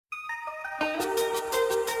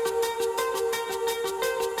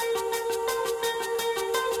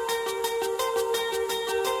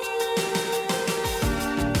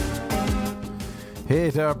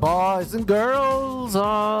Hey there, boys and girls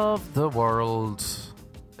of the world.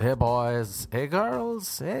 Hey boys, hey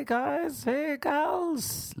girls, hey guys, hey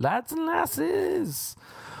gals, lads and lasses.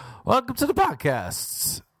 Welcome to the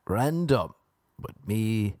podcast, Random, with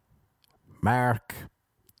me, Mark.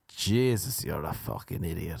 Jesus, you're a fucking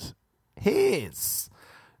idiot. He's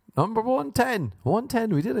number 110.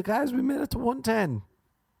 110, we did it, guys. We made it to 110.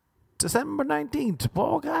 December 19th.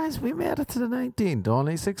 Whoa, guys, we made it to the 19th.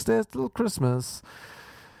 Only 6 days till Christmas.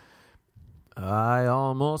 I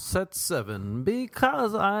almost said 7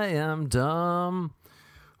 because I am dumb.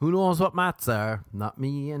 Who knows what maths are? Not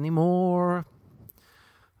me anymore.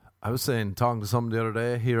 I was talking to somebody the other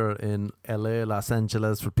day here in LA, Los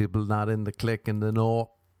Angeles, for people not in the click and the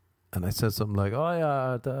know. And I said something like, oh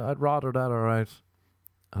yeah, I'd rather that, alright.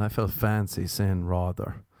 And I felt fancy saying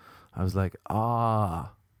rather. I was like, am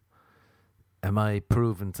I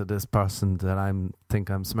proving to this person that I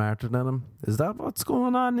think I'm smarter than him? Is that what's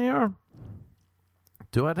going on here?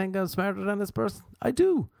 Do I think I'm smarter than this person? I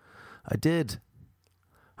do. I did.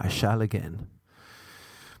 I shall again.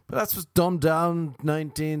 But that's what's dumbed down.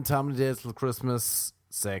 19, how many days till Christmas?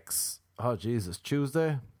 6. Oh, Jesus.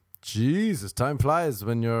 Tuesday? Jesus, time flies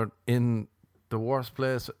when you're in the worst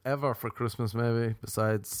place ever for Christmas, maybe,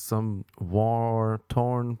 besides some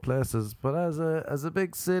war-torn places. But as a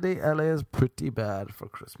big city, LA is pretty bad for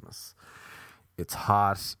Christmas. It's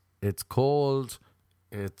hot, it's cold,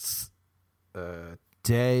 it's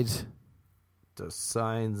dead. There's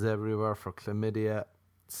signs everywhere for chlamydia,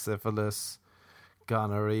 syphilis,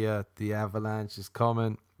 gonorrhea. The avalanche is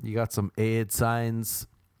coming. You got some AIDS signs.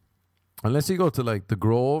 Unless you go to like the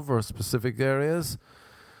Grove or specific areas,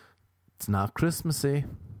 it's not Christmassy.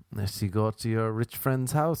 Unless you go to your rich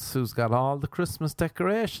friend's house who's got all the Christmas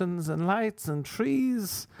decorations and lights and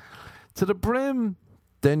trees to the brim.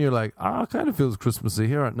 Then you're like, it kind of feels Christmassy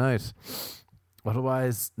here at night.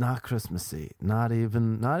 Otherwise, not Christmassy. Not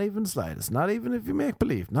even slightest. Not even if you make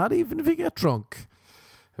believe. Not even if you get drunk.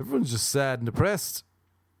 Everyone's just sad and depressed.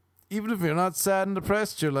 Even if you're not sad and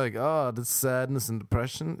depressed, you're like, this sadness and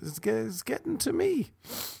depression is getting to me.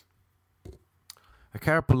 A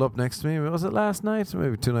car pulled up next to me. Was it last night?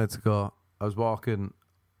 Maybe 2 nights ago. I was walking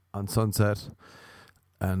on Sunset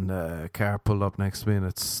and a car pulled up next to me and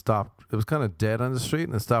it stopped. It was kind of dead on the street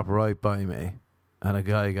and it stopped right by me. And a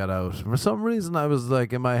guy got out. For some reason, I was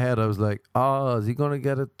like, in my head, I was like, is he going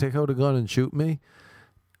to take out a gun and shoot me?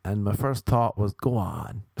 And my first thought was, go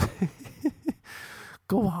on.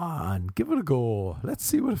 Go on. Give it a go. Let's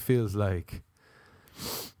see what it feels like.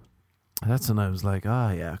 That's when I was like,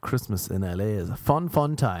 yeah, Christmas in LA is a fun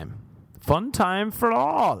time. Fun time for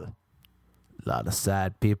all. A lot of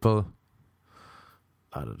sad people.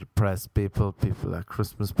 A lot of depressed people. People at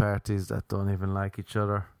Christmas parties that don't even like each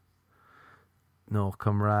other. No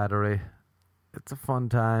camaraderie. It's a fun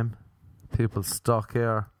time. People stuck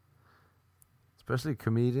here. Especially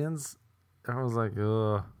comedians. Everyone's like,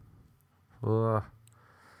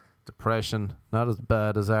 depression. Not as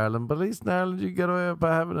bad as Ireland, but at least in Ireland you get away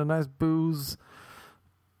by having a nice booze.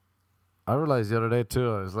 I realised the other day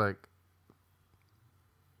too, I was like,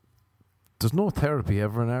 there's no therapy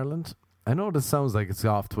ever in Ireland. I know this sounds like it's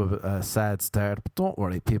off to a sad start, but don't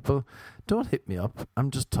worry, people. Don't hit me up.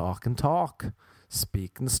 I'm just talking talk.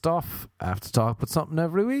 Speaking stuff. I have to talk about something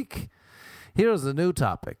every week. Here's a new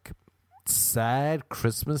topic. Sad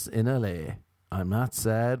Christmas in LA. I'm not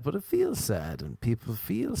sad, but it feels sad, and people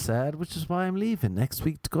feel sad, which is why I'm leaving next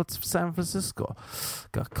week to go to San Francisco.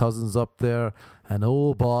 Got cousins up there, and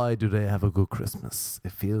oh boy, do they have a good Christmas.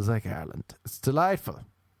 It feels like Ireland. It's delightful.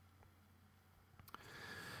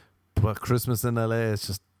 But Christmas in LA is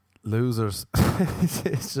just losers.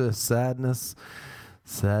 It's just sadness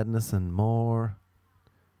and more.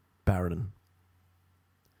 Barren.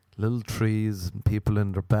 Little trees and people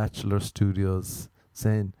in their bachelor studios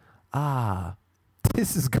saying,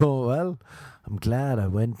 this is going well. I'm glad I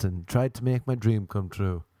went and tried to make my dream come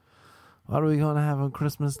true. What are we going to have on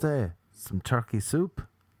Christmas Day? Some turkey soup?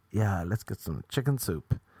 Yeah, let's get some chicken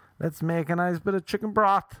soup. Let's make a nice bit of chicken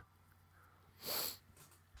broth.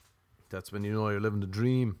 That's when you know you're living the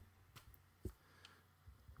dream.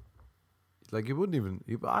 Like you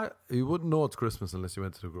wouldn't know it's Christmas unless you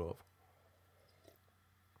went to the Grove.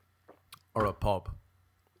 Or a pub.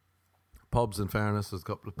 Pubs, in fairness, there's a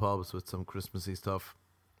couple of pubs with some Christmassy stuff.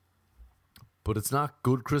 But it's not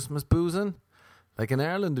good Christmas boozing. Like in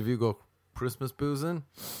Ireland, if you go Christmas boozing,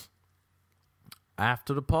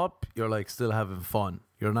 after the pub, you're like still having fun.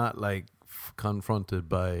 You're not like confronted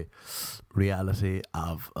by reality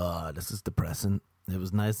of, this is depressing. It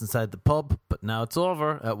was nice inside the pub, but now it's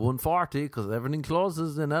over at 1:40 because everything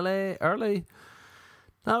closes in LA early.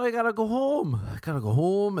 Now I gotta go home. I gotta go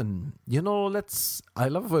home, and I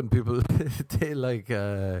love when people they like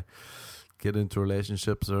get into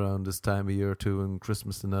relationships around this time of year too, and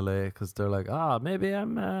Christmas in LA, because they're like, maybe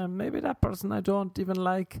that person I don't even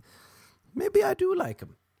like, maybe I do like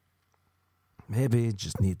him. Maybe it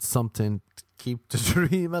just needs something to keep the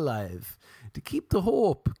dream alive, to keep the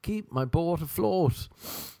hope, keep my boat afloat.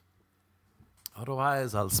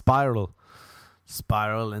 Otherwise, I'll spiral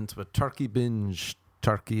into a turkey binge.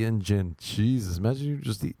 Turkey and gin. Jesus, imagine you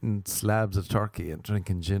just eating slabs of turkey and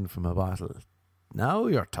drinking gin from a bottle. Now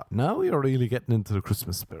you're really getting into the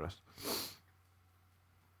Christmas spirit.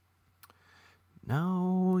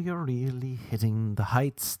 Now you're really hitting the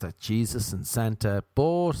heights that Jesus and Santa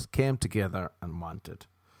both came together and wanted.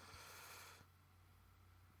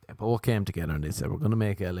 They both came together and they said, we're going to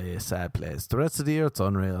make LA a sad place. The rest of the year, it's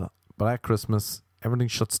unreal. But at Christmas, everything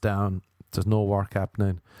shuts down. There's no work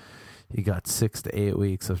happening. You got 6 to 8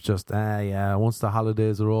 weeks of just, once the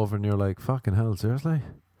holidays are over and you're like, fucking hell, seriously?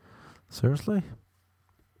 Seriously?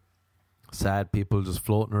 Sad people just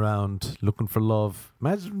floating around looking for love.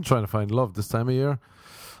 Imagine trying to find love this time of year.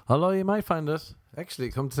 Although you might find it.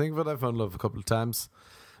 Actually, come to think of it, I found love a couple of times.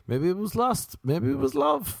 Maybe it was lust. Maybe it was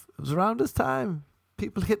love. It was around this time.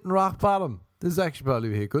 People hitting rock bottom. This is actually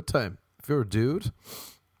probably a good time. If you're a dude,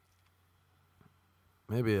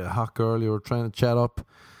 maybe a hot girl you were trying to chat up,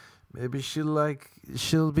 maybe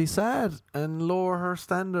she'll be sad and lower her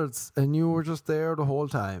standards, and you were just there the whole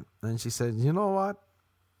time. And she said, you know what?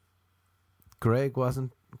 Greg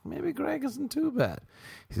isn't too bad.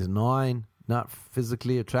 He's 9, not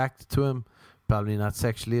physically attracted to him, probably not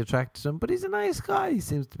sexually attracted to him, but he's a nice guy. He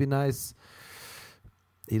seems to be nice.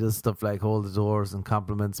 He does stuff like hold the doors and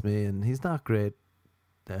compliments me, and he's not great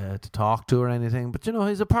to talk to or anything, but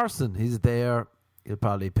he's a person. He's there. He'll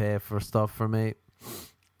probably pay for stuff for me.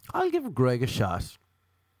 I'll give Greg a shot.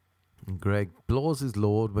 And Greg blows his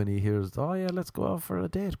load when he hears, oh yeah, let's go out for a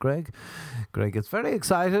date, Greg. Greg gets very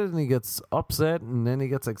excited and he gets upset, and then he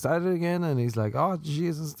gets excited again and he's like, oh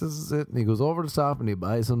Jesus, this is it. And he goes over the shop and he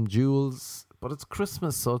buys some jewels. But it's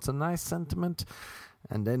Christmas, so it's a nice sentiment.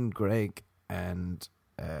 And then Greg and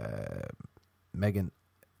Megan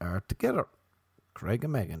are together. Greg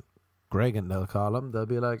and Megan. Gregan, they'll call him. They'll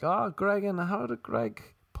be like, oh, Gregan, how did Greg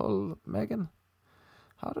pull Megan?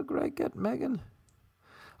 How did Greg get Megan?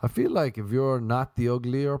 I feel like if you're not the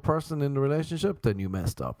uglier person in the relationship, then you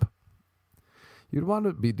messed up. You'd want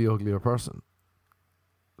to be the uglier person,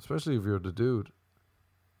 especially if you're the dude.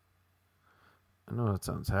 I know that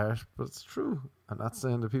sounds harsh, but it's true. I'm not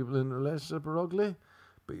saying the people in the relationship are ugly,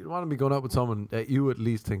 but you'd want to be going out with someone that you at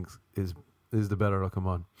least think is the better looking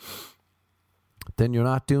one. Then you're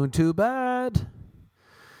not doing too bad.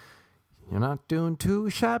 You're not doing too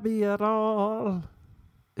shabby at all.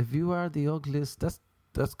 If you are the ugliest,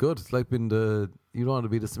 that's good. It's like you don't want to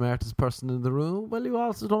be the smartest person in the room. Well, you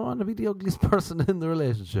also don't want to be the ugliest person in the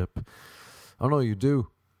relationship. Oh no, you do.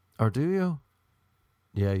 Or do you?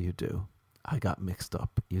 Yeah, you do. I got mixed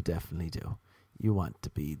up. You definitely do. You want to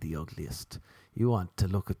be the ugliest. You want to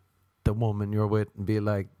look at the woman you're with and be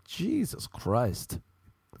like, Jesus Christ.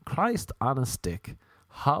 Christ on a stick.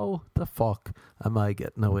 How the fuck am I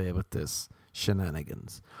getting away with this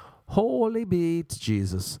shenanigans? Holy be to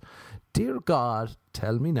Jesus. Dear God,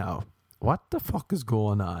 tell me now, what the fuck is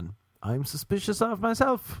going on? I'm suspicious of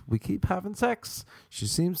myself. We keep having sex. She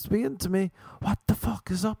seems to be into me. What the fuck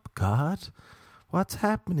is up, God? What's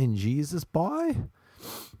happening, Jesus boy?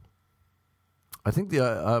 I think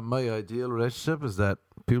my ideal relationship is that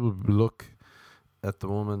people look at the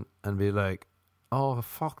woman and be like, oh,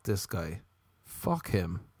 fuck this guy. Fuck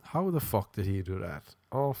him. How the fuck did he do that?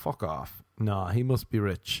 Oh, fuck off. Nah, he must be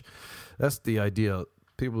rich. That's the ideal.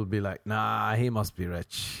 People will be like, nah, he must be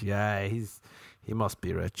rich. Yeah, he must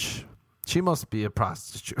be rich. She must be a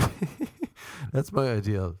prostitute. That's my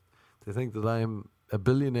ideal. They think that I'm a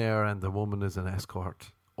billionaire and the woman is an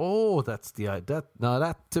escort. Oh, that's the idea.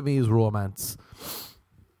 That to me is romance.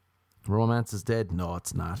 Romance is dead. No,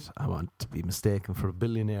 it's not. I want to be mistaken for a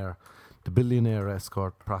billionaire. The billionaire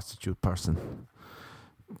escort prostitute person.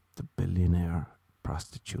 The billionaire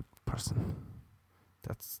prostitute person.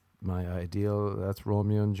 That's my ideal. That's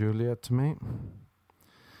Romeo and Juliet to me.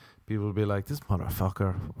 People will be like, this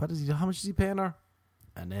motherfucker, how much is he paying her?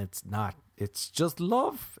 And it's not. It's just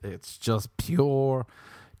love. It's just pure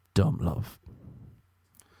dumb love.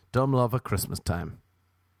 Dumb love at Christmas time.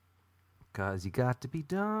 Because you got to be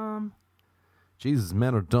dumb. Jesus,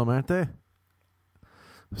 men are dumb, aren't they?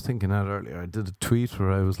 I was thinking that earlier. I did a tweet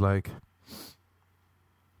where I was like,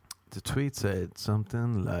 the tweet said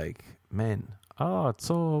something like, men, it's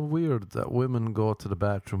so weird that women go to the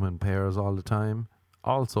bathroom in pairs all the time.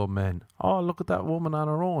 Also men. Oh, look at that woman on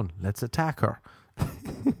her own. Let's attack her.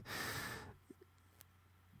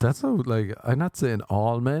 That's how, like, I'm not saying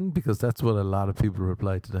all men, because that's what a lot of people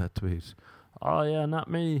reply to that tweet. Oh yeah, not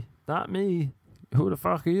me. Not me. Who the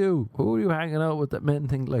fuck are you? Who are you hanging out with that men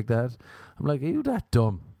think like that? I'm like, are you that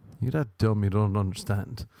dumb? You that dumb you don't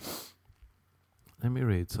understand? Let me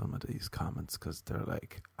read some of these comments, because they're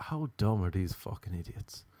like, how dumb are these fucking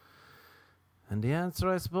idiots? And the answer,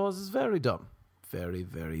 I suppose, is very dumb. Very,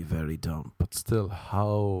 very, very dumb. But still,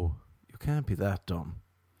 how? You can't be that dumb.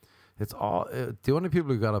 It's all the only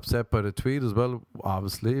people who got upset by the tweet as well,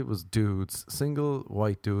 obviously, it was dudes. Single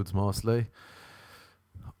white dudes mostly.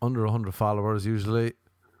 Under 100 followers usually.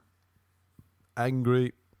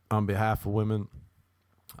 Angry on behalf of women.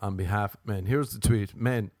 On behalf of men. Here's the tweet.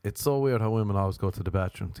 Men, it's so weird how women always go to the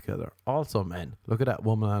bathroom together. Also men, look at that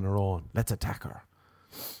woman on her own. Let's attack her.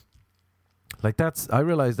 Like I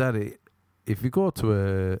realise that if you go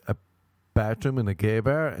to a bathroom in a gay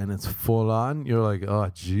bar and it's full on, you're like, oh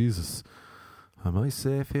Jesus, am I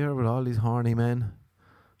safe here with all these horny men?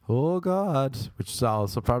 Oh God. Which is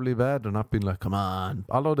also probably bad. They're not being like, come on.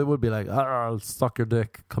 Although they would be like, I'll suck your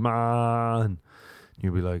dick, come on.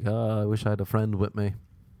 You'd be like, I wish I had a friend with me.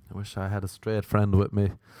 I wish I had a straight friend with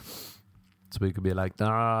me, so we could be like,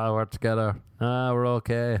 nah, we're together, nah, we're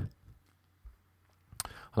okay. I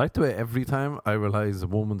like the way every time I realise a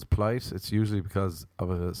woman's plight, it's usually because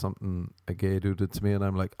of something a gay dude did to me, and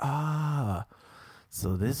I'm like,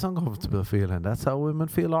 so this uncomfortable feeling, that's how women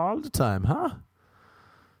feel all the time, huh?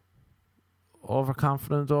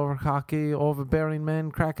 Overconfident, overcocky, overbearing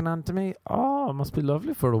men cracking onto me. Oh, it must be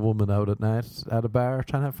lovely for a woman out at night at a bar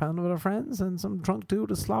trying to have fun with her friends, and some drunk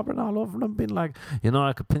dude is slobbering all over them, being like,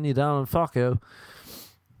 I could pin you down and fuck you.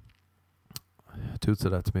 Dude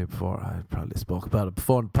said that to me before. I probably spoke about it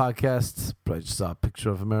before in the podcast, but I just saw a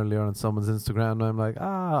picture of him earlier on someone's Instagram, and I'm like,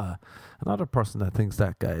 another person that thinks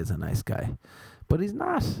that guy is a nice guy. But he's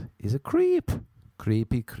not. He's a creep.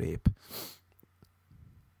 Creepy creep.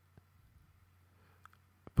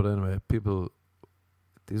 But anyway,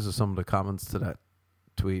 these are some of the comments to that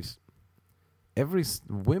tweet.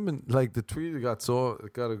 Women, like the tweet it got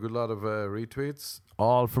a good lot of retweets,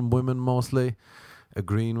 all from women mostly,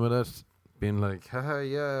 agreeing with it, being like, haha,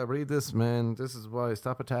 yeah, read this, man, this is why,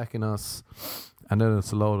 stop attacking us. And then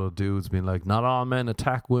it's a load of dudes being like, not all men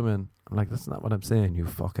attack women. I'm like, that's not what I'm saying, you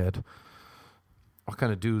fuckhead. What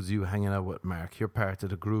kind of dudes are you hanging out with, Mark? You're part of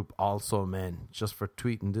the group, also men, just for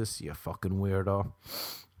tweeting this, you fucking weirdo.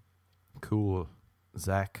 Cool.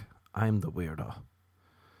 Zach, I'm the weirdo.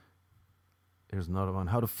 Here's another one.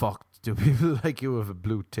 How the fuck do people like you have a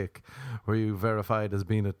blue tick? Were you verified as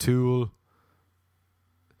being a tool?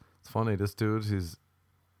 It's funny, this dude, he's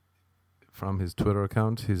from his Twitter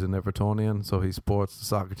account, he's an Evertonian, so he supports the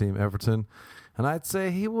soccer team Everton. And I'd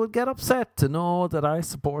say he would get upset to know that I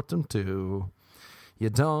support them too. You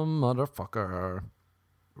dumb motherfucker.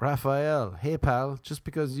 Raphael, hey pal, just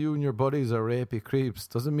because you and your buddies are rapey creeps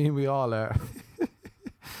doesn't mean we all are.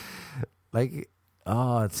 I'm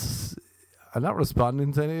not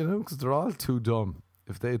responding to any of them because they're all too dumb.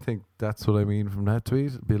 If they think that's what I mean from that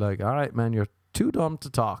tweet, it'd be like, all right, man, you're too dumb to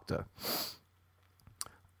talk to.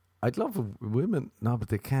 I'd love if women, no, but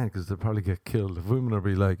they can't because they'll probably get killed. If women would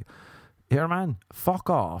be like, here, man, fuck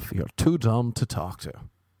off, you're too dumb to talk to.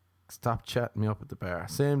 Stop chatting me up at the bar.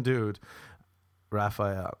 Same dude.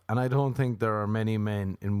 Raphael. And I don't think there are many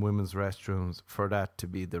men in women's restrooms for that to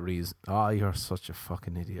be the reason. Oh, you're such a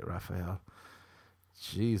fucking idiot, Raphael.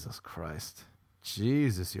 Jesus Christ.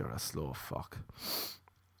 Jesus, you're a slow fuck.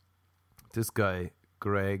 This guy,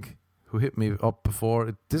 Greg, who hit me up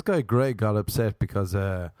before, this guy, Greg, got upset because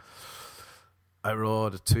I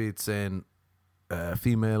wrote a tweet saying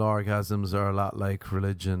female orgasms are a lot like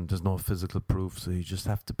religion. There's no physical proof, so you just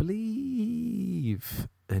have to believe.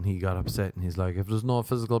 And he got upset and he's like, if there's no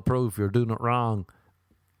physical proof, you're doing it wrong.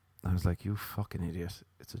 I was like, you fucking idiot.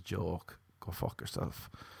 It's a joke. Go fuck yourself.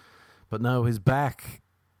 But now he's back.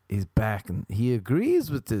 He's back and he agrees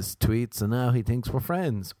with this tweet, so now he thinks we're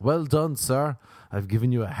friends. Well done, sir. I've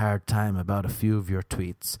given you a hard time about a few of your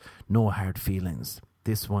tweets. No hard feelings.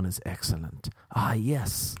 This one is excellent. Ah,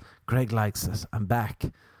 yes. Greg likes it. I'm back.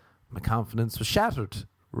 My confidence was shattered.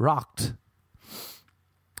 Rocked.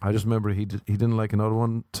 I just remember he didn't like another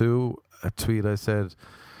one too. A tweet I said,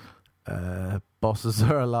 bosses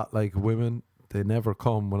are a lot like women. They never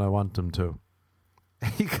come when I want them to.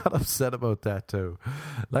 He got upset about that too.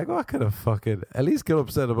 Like, what kind of fucking... At least get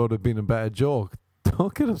upset about it being a bad joke.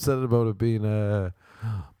 Don't get upset about it being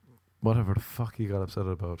whatever the fuck he got upset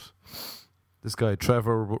about. This guy,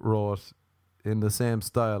 Trevor, wrote in the same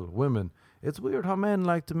style, women, It's weird how men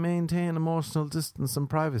like to maintain emotional distance and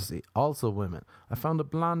privacy. Also women. I found a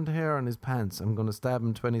blonde hair on his pants. I'm going to stab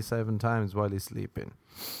him 27 times while he's sleeping.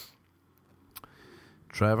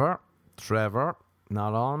 Trevor,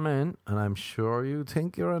 not all men, and I'm sure you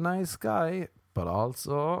think you're a nice guy, but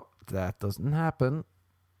also that doesn't happen.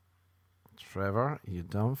 Trevor, you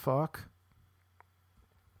dumb fuck.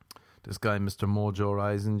 This guy, Mr. Mojo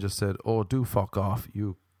Rising, just said, "Oh, do fuck off,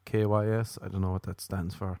 you KYS." I don't know what that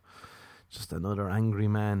stands for. Just another angry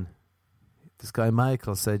man. This guy,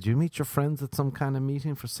 Michael, said, "You meet your friends at some kind of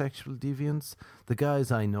meeting for sexual deviance? The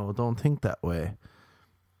guys I know don't think that way.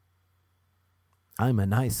 I'm a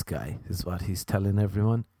nice guy," is what he's telling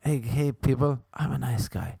everyone. Hey, people, I'm a nice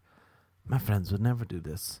guy. My friends would never do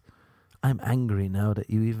this. I'm angry now that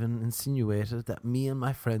you even insinuated that me and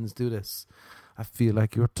my friends do this. I feel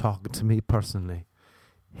like you're talking to me personally.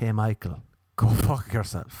 Hey, Michael, go fuck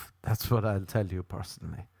yourself. That's what I'll tell you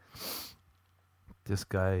personally. This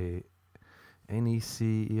guy,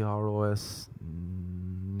 Neceros,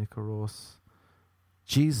 Nicoros.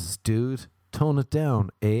 Jesus, dude, tone it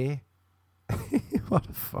down, eh? What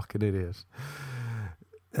a fucking idiot.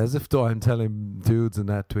 As if though I'm telling dudes in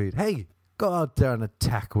that tweet, hey, go out there and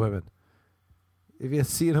attack women. If you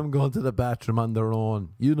see them going to the bathroom on their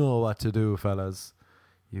own, you know what to do, fellas.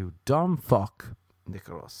 You dumb fuck,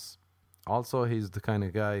 Nicoros. Also, he's the kind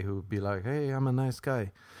of guy who'd be like, hey, I'm a nice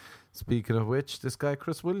guy. Speaking of which, this guy,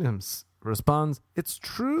 Chris Williams, responds, it's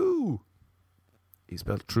true. He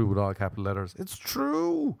spelled true with all capital letters. It's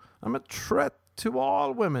true. I'm a threat to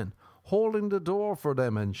all women, holding the door for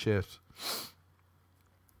them and shit.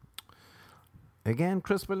 Again,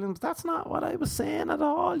 Chris Williams, that's not what I was saying at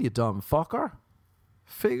all, you dumb fucker.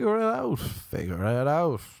 Figure it out.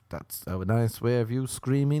 That's a nice way of you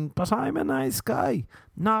screaming, but I'm a nice guy.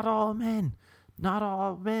 Not all men.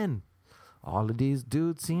 All of these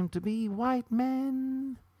dudes seem to be white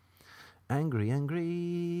men. Angry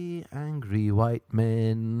white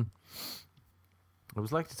men. It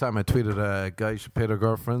was like the time I tweeted guys should pay their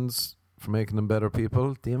girlfriends for making them better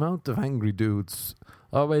people. The amount of angry dudes.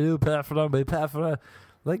 Oh, we do pay for them.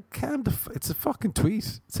 Like, it's a fucking tweet.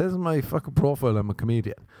 It says in my fucking profile I'm a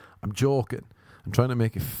comedian. I'm joking. I'm trying to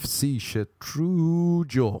make you see shit. True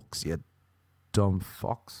jokes, you dumb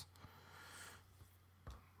fucks.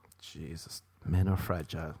 Jesus, men are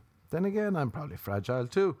fragile. Then again, I'm probably fragile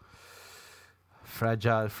too.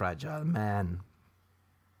 Fragile man.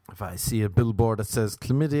 If I see a billboard that says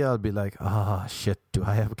chlamydia, I'll be like, shit, do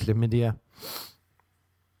I have chlamydia?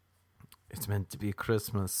 It's meant to be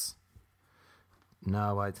Christmas.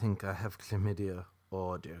 Now I think I have chlamydia.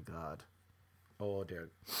 Oh, dear God. All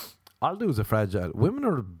dudes are fragile. Women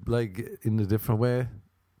are, like, in a different way.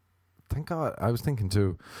 Thank God. I was thinking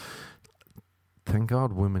too. Thank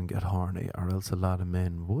God women get horny, or else a lot of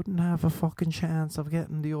men wouldn't have a fucking chance of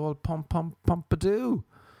getting the old pump-a-doo.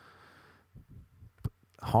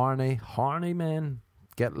 Horny men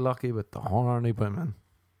get lucky with the horny women.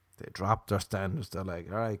 They drop their standards. They're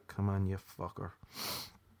like, all right, come on, you fucker.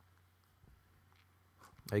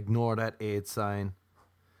 Ignore that AIDS sign.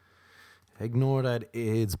 Ignore that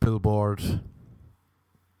AIDS billboard.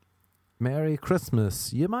 Merry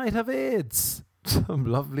Christmas. You might have AIDS. Some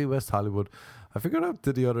lovely West Hollywood. I figured out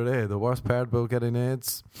the other day, the worst part about getting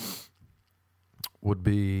AIDS would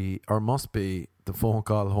be, or must be, the phone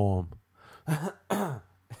call home.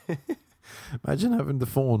 Imagine having the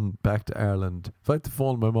phone back to Ireland. If I had to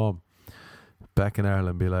phone my mom back in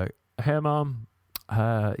Ireland, be like, hey mom,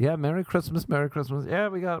 yeah, Merry Christmas. Yeah,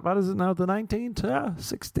 we got, what is it now, the 19th? Yeah,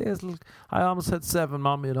 6 days. I almost said 7,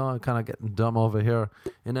 mom, you know, I'm kind of getting dumb over here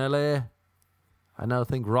in LA. I now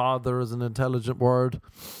think rather is an intelligent word.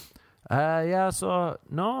 Yeah, so,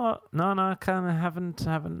 no, I kind of haven't,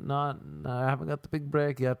 I haven't got the big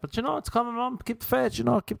break yet. But, you know, it's coming, mom. Keep the faith,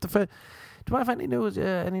 keep the faith. Do I have any news?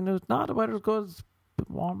 Any news? No, the weather's good. It's a bit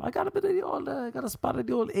warm. I got a bit of the old, got a spot of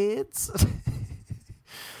the old AIDS.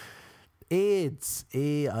 AIDS.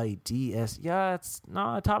 AIDS. Yeah,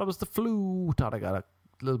 I thought it was the flu. Thought I got a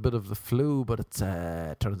little bit of the flu, but it's,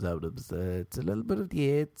 turns out it's a little bit of the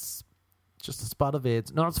AIDS. Just a spot of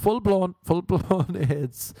AIDS. No, it's full blown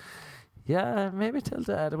AIDS. Yeah, maybe tell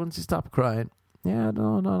Dad once you stop crying. Yeah,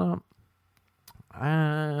 no.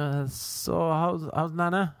 So how's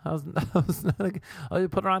Nana? How's Nana? Oh, you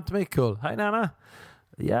put her on to me, cool. Hi, Nana.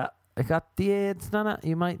 Yeah, I got the AIDS, Nana.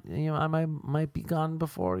 I might be gone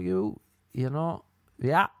before you. You know.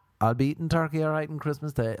 Yeah, I'll be eating turkey, all right, on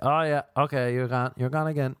Christmas Day. Oh yeah, okay, you're gone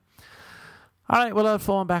again. All right, well I'll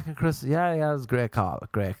phone back on Christmas. Yeah, it was a great call.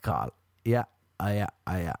 Yeah.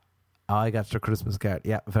 Oh, I got your Christmas card.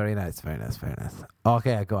 Yeah, very nice.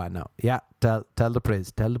 Okay, go on now. Yeah, tell the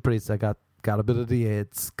priest. I got Got a bit of the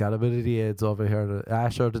AIDS. Got a bit of the AIDS over here.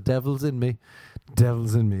 Sure, the devil's in me.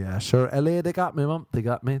 Devil's in me. Yeah, sure. LA, they got me, Mum. They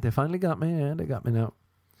got me. They finally got me. Yeah, they got me now.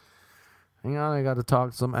 Hang on, I got to talk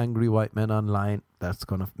to some angry white men online. That's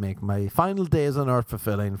going to make my final days on earth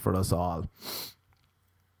fulfilling for us all.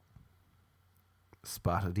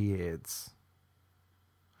 Spotted the AIDS.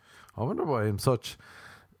 I wonder why I'm such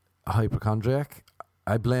a hypochondriac.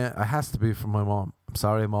 It has to be from my mom. I'm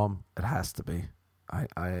sorry, Mom. It has to be.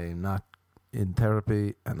 I'm not in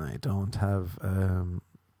therapy and I don't have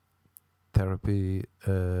therapy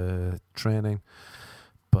training,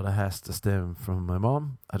 but it has to stem from my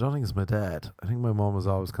mom. I don't think it's my dad. I think my mom was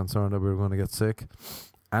always concerned that we were going to get sick,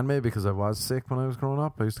 and maybe because I was sick when I was growing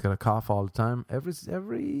up. I used to get a cough all the time. Every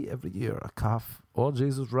year, a cough. Oh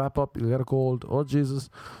Jesus, wrap up! You'll get a cold. Oh Jesus,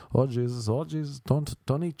 oh Jesus, oh Jesus!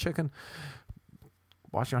 Don't eat chicken.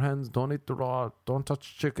 Wash your hands. Don't eat the raw. Don't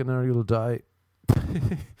touch chicken or you'll die.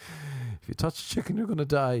 If you touch chicken, you're gonna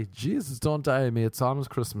die. Jesus, don't die of me. It's almost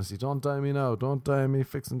Christmas. You don't die of me now. Don't die of me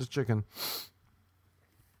fixing the chicken.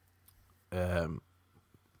 I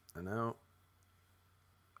know.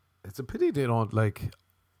 It's a pity they don't like.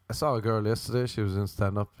 I saw a girl yesterday. She was in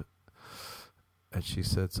stand up, and she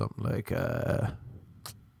said something like,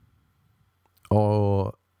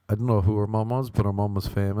 "Oh, I don't know who her mum was, but her mum was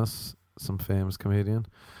famous, some famous comedian."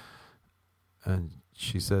 And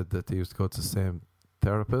she said that they used to go to the same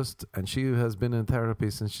therapist, and she has been in therapy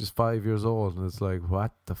since she's 5 years old. And it's like,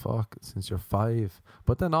 what the fuck? Since you're 5?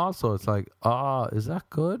 But then also, it's like, is that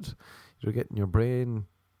good? You're getting your brain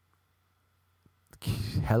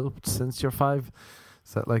helped since you're 5.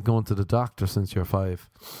 Is that like going to the doctor since you're 5?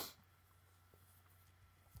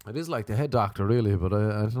 It is like the head doctor, really, but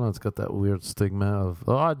I don't know. It's got that weird stigma of,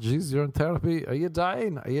 jeez, you're in therapy. Are you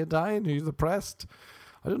dying? Are you dying? Are you depressed?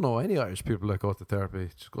 I don't know any Irish people that go to therapy.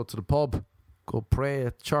 Just go to the pub, go pray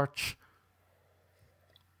at church,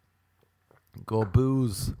 go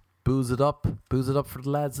booze it up for the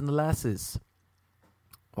lads and the lasses.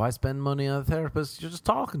 Why spend money on a therapist? You're just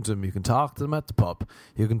talking to them. You can talk to them at the pub.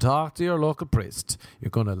 You can talk to your local priest.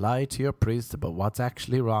 You're going to lie to your priest about what's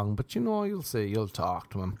actually wrong, but you'll talk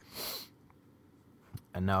to him.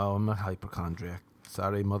 And now I'm a hypochondriac.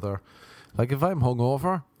 Sorry, mother. Like if I'm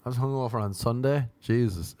hungover, I was hungover on Sunday.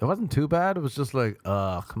 Jesus, it wasn't too bad. It was just like,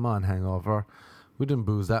 come on, hangover. We didn't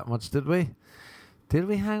booze that much, did we? Did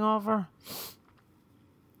we hangover?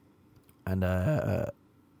 And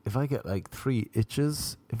if I get like 3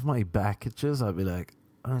 itches, if my back itches, I'll be like,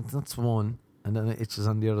 that's 1. And then it itches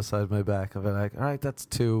on the other side of my back. I'll be like, all right, that's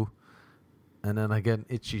 2. And then I get an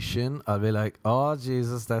itchy shin. I'll be like, oh,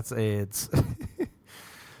 Jesus, that's AIDS.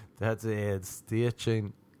 That's AIDS. The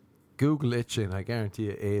itching. Google itching. I guarantee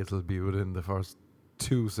you AIDS will be within the first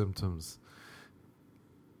 2 symptoms.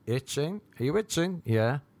 Itching? Are you itching?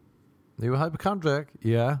 Yeah. Are you a hypochondriac?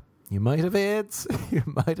 Yeah. You might have AIDS. You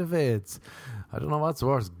might have AIDS. I don't know what's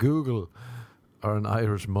worse, Google or an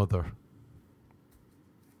Irish mother.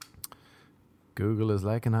 Google is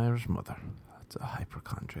like an Irish mother. That's a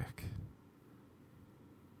hypochondriac.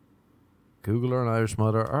 Google or an Irish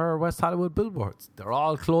mother or West Hollywood billboards. They're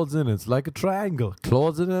all closing in. It's like a triangle.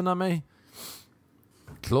 Closing in on me.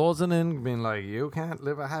 Closing in, being like, you can't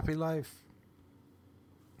live a happy life.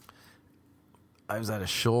 I was at a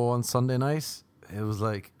show on Sunday night. It was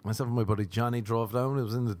like myself and my buddy Johnny drove down. It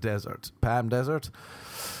was in the desert, Palm Desert.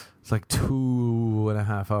 It's like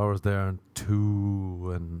 2.5 hours there and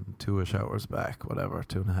 2-ish hours back, whatever,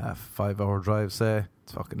 2.5, 5-hour drive, say.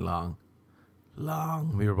 It's fucking long.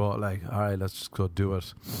 We were both like, all right, let's just go do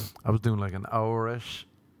it. I was doing like an hour-ish,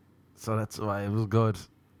 so that's why it was good.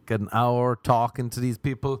 Get an hour talking to these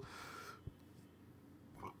people.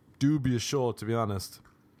 Dubious show, to be honest.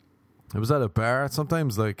 It was at a bar.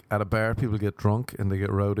 Sometimes, like, at a bar, people get drunk and they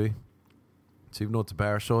get rowdy. So even though it's a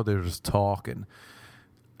bar show, they're just talking.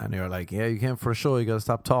 And you're like, yeah, you came for a show, you got to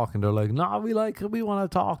stop talking. They're like, no, we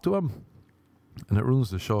want to talk to him. And it ruins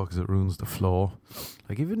the show because it ruins the flow.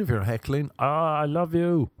 Like, even if you're heckling, I love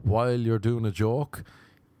you, while you're doing a joke,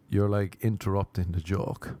 you're, like, interrupting the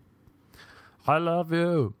joke. I love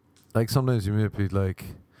you. Like, sometimes you may be like,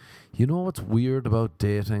 you know what's weird about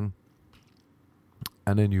dating?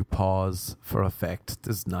 And then you pause for effect.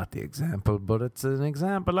 This is not the example, but it's an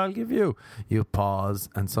example I'll give you. You pause,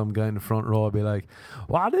 and some guy in the front row will be like,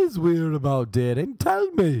 what is weird about dating? Tell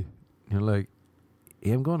me. You're like,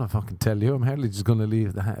 yeah, I'm going to fucking tell you. I'm hardly just going to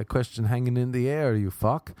leave the question hanging in the air, you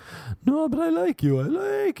fuck. No, but I like you.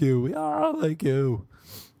 We all like you.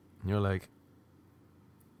 And you're like,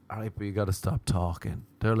 all right, but you got to stop talking.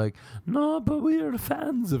 They're like, no, but we are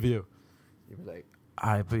fans of you. You'd be like,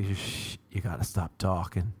 all right, but you got to stop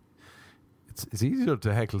talking. it's easier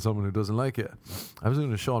to heckle someone who doesn't like it. I was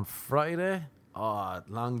doing a show on Friday. At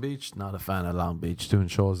Long Beach. Not a fan of Long Beach doing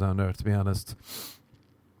shows down there, to be honest.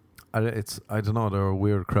 I don't know, they're a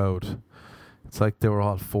weird crowd. It's like they were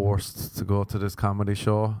all forced to go to this comedy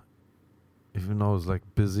show, even though it was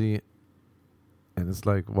like busy. And it's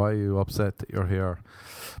like, why are you upset that you're here?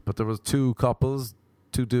 But there was two couples,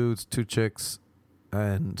 two dudes, two chicks,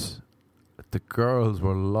 and the girls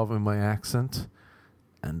were loving my accent,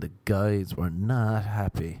 and the guys were not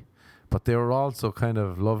happy. But they were also kind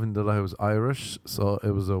of loving that I was Irish, so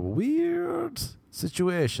it was a weird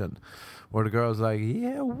situation where the girls like,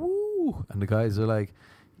 yeah, woo, and the guys are like,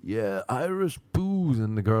 yeah, Irish booze,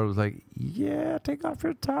 and the girl was like, yeah, take off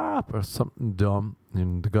your top, or something dumb,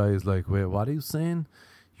 and the guy is like, wait, what are you saying?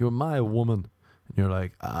 You're my woman. And you're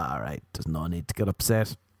like, all right, there's no need to get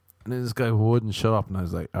upset. And then this guy wouldn't shut up, and I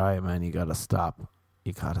was like, all right, man, you gotta stop.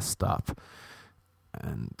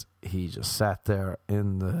 And he just sat there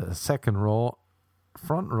in the second row,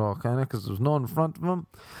 front row kind of, because there was no one in front of him,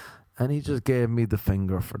 and he just gave me the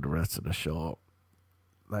finger for the rest of the show,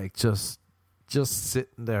 like just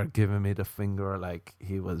sitting there giving me the finger like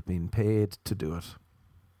he was being paid to do it.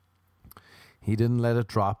 He didn't let it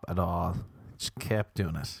drop at all. Just kept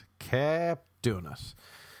doing it.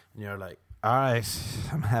 And you're like, all right,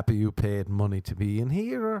 I'm happy you paid money to be in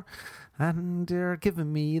here, and you're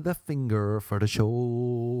giving me the finger for the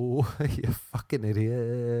show. You fucking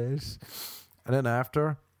idiot. And then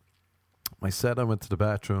after my set, I went to the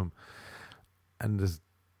bathroom, and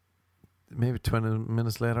maybe 20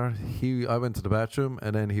 minutes later, I went to the bathroom,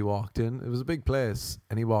 and then he walked in. It was a big place,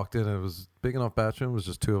 and he walked in, and it was a big enough bathroom. It was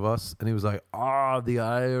just two of us, and he was like, the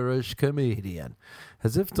Irish comedian,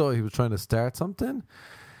 as if though he was trying to start something.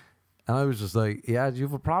 And I was just like, yeah, do you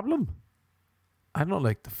have a problem? I don't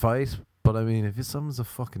like to fight, but I mean, if someone's a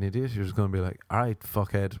fucking idiot, you're just going to be like, all right,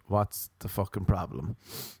 fuckhead, what's the fucking problem?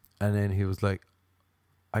 And then he was like,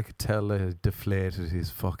 I could tell that he deflated his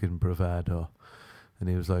fucking bravado. And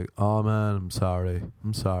he was like, oh man, I'm sorry.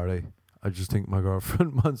 I just think my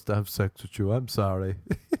girlfriend wants to have sex with you. I'm sorry.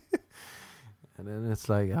 And then it's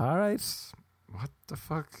like, all right, what the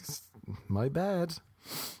fuck? My bad.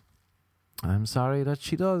 I'm sorry that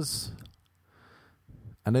she does.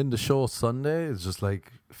 And then the show Sunday is just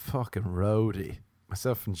like fucking rowdy.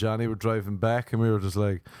 Myself and Johnny were driving back, and we were just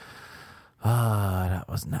like, that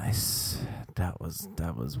was nice. That was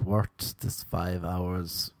worth this 5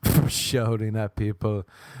 hours for shouting at people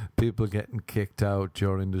getting kicked out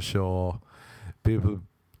during the show, people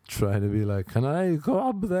trying to be like, can I go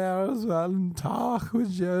up there as well and talk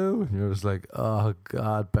with you? And you're just like, oh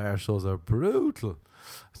God, bar shows are brutal.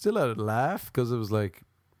 I still had a laugh because it was like,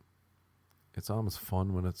 it's almost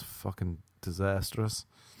fun when it's fucking disastrous.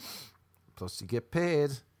 Plus you get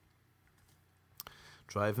paid.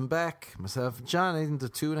 Driving back, myself and Johnny, the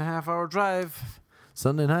 2.5 hour drive.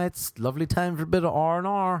 Sunday nights, lovely time for a bit of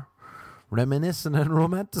R&R. Reminiscing and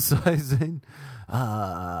romanticizing.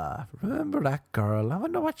 Remember that girl? I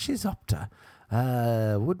wonder what she's up to.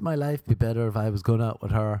 Would my life be better if I was going out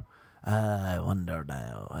with her? I wonder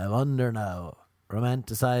now.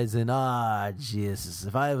 Romanticizing. Jesus,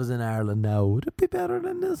 if I was in Ireland now, would it be better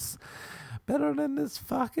than this? Better than this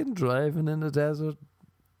fucking driving in the desert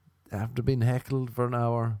after being heckled for an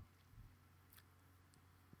hour?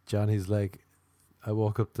 Johnny's like, I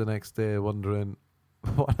woke up the next day wondering,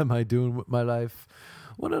 what am I doing with my life?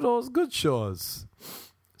 One of those good shows.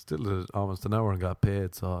 Still did almost an hour and got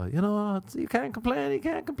paid, so you can't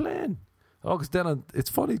complain. Oh, because then it's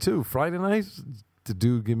funny too. Friday night, the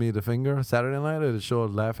dude give me the finger. Saturday night, I had a show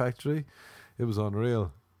at Laugh Factory. It was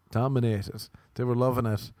unreal. Dominated. They were loving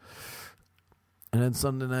it. And then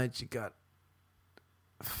Sunday night, you got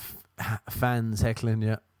fans heckling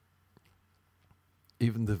you.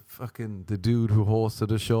 Even the dude who hosted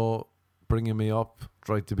the show bringing me up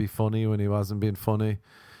tried to be funny when he wasn't being funny,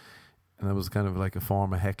 and it was kind of like a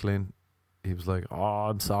form of heckling. He was like, oh,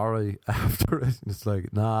 I'm sorry after it. And it's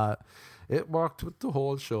like, nah, it worked with the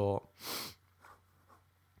whole show.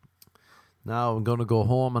 Now I'm going to go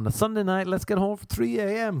home on a Sunday night. Let's get home for 3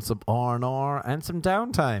 a.m. Some R&R and some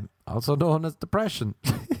downtime, also known as depression.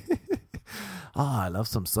 I love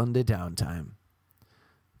some Sunday downtime.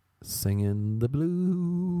 Singing the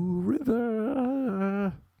Blue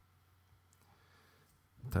River.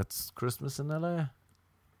 That's Christmas in LA.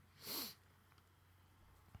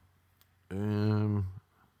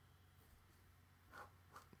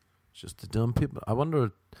 Just the dumb people. I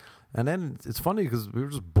wonder. And then it's funny because we were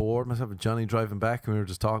just bored. Myself and Johnny driving back, and we were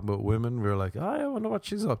just talking about women. We were like, I wonder what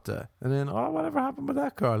she's up to. And then, whatever happened with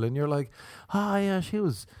that girl? And you're like, yeah, she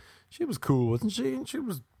was cool, wasn't she? And she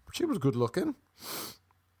was good looking.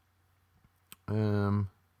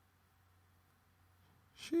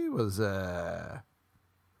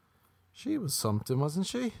 She was something, wasn't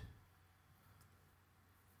she?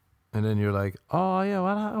 And then you're like, oh yeah,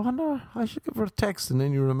 well, I wonder, I should give her a text. And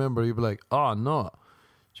then you remember, you'd be like, oh no,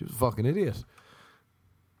 she was a fucking idiot.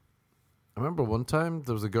 I remember one time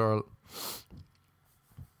there was a girl,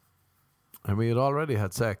 and we had already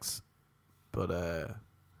had sex, but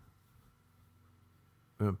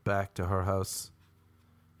we went back to her house,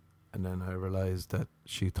 and then I realised that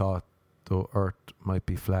she thought the earth might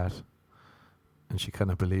be flat, and she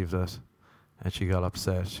kind of believed it, and she got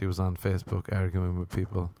upset. She was on Facebook arguing with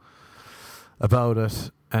people about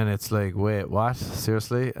it, and it's like, wait, what?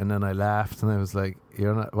 Seriously? And then I laughed, and I was like,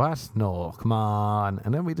 you're not, what? No, come on.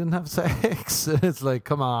 And then we didn't have sex. It's like,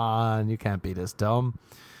 come on, you can't be this dumb.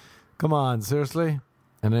 Come on, seriously?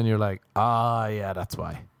 And then you're like, yeah, that's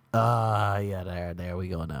why. Yeah, there we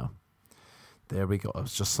go now. There we go. It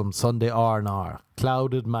was just some Sunday R&R.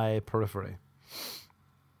 Clouded my periphery.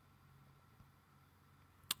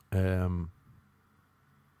 But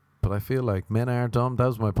I feel like men are dumb. That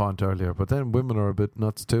was my point earlier. But then women are a bit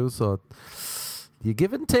nuts too. So you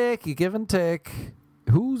give and take.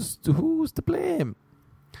 Who's to blame?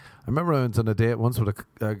 I remember I went on a date once with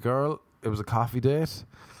a girl. It was a coffee date.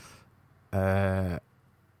 Because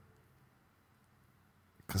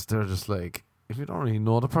they're just like, if you don't really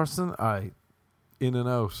know the person, in and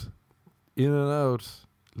out.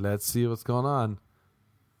 Let's see what's going on.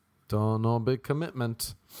 Don't know big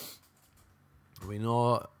commitment. We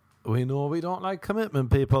know we don't like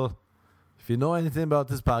commitment, people. If you know anything about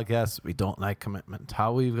this podcast, we don't like commitment.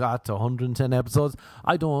 How we've got to 110 episodes,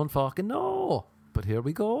 I don't fucking know. But here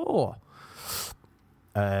we go.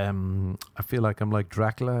 I feel like I'm like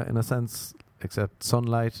Dracula in a sense, except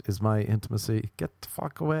sunlight is my intimacy. Get the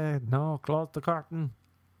fuck away. No, close the curtain.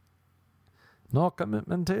 No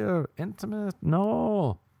commitment here. Intimate.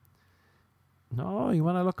 No, you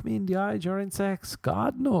want to look me in the eye during sex?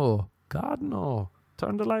 God, no.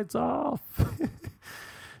 Turn the lights off.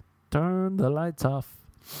 Turn the lights off.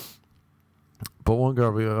 But one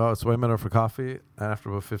girl, so I met her for coffee, and after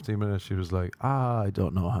about 15 minutes, she was like, I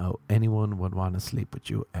don't know how anyone would want to sleep with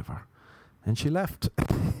you ever. And she left.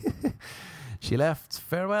 She left.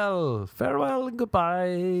 Farewell and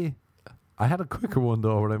goodbye. I had a quicker one,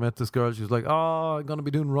 though, where I met this girl. She was like, I'm going to be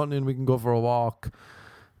doing running. We can go for a walk.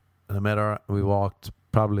 And I met her. We walked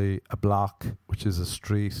probably a block, which is a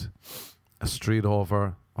street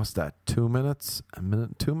over. What's that? 2 minutes?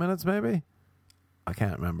 2 minutes maybe? I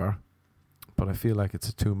can't remember. But I feel like it's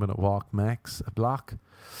a 2-minute walk max, a block.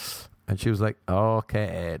 And she was like, okay,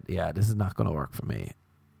 Ed, yeah, this is not going to work for me.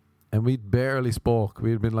 And we barely spoke.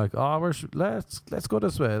 We'd been like, let's go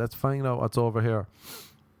this way. Let's find out what's over here.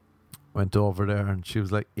 Went over there, and she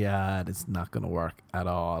was like, yeah, this is not going to work at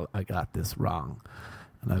all. I got this wrong.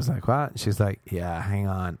 And I was like, what? And she's like, yeah, hang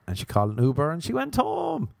on. And she called an Uber, and she went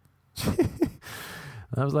home.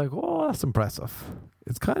 And I was like, oh, that's impressive.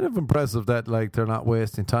 It's kind of impressive that, like, they're not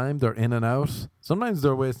wasting time. They're in and out. Sometimes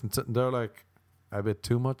they're wasting, they're like a bit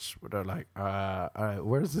too much. They're like, all right,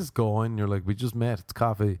 where's this going? You're like, we just met. It's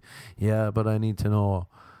coffee. Yeah, but I need to know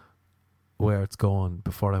where it's going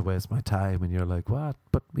before I waste my time. And you're like, what?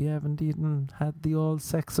 But we haven't even had the old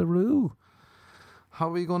sexaroo. How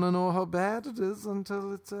are we going to know how bad it is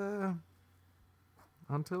until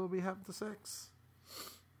we have the sex?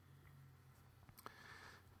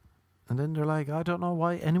 And then they're like, I don't know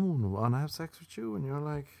why anyone would want to have sex with you. And you're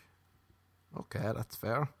like, okay, that's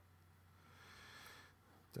fair.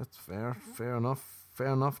 That's fair. Fair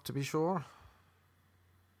enough to be sure.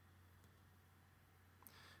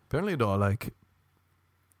 Apparently, though, like,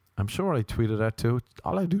 I'm sure I tweeted that too.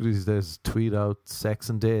 All I do these days is tweet out sex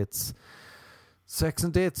and dates. Sex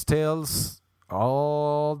and dates tales.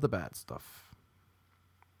 All the bad stuff.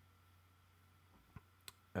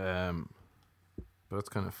 But it's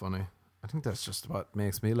kind of funny. I think that's just what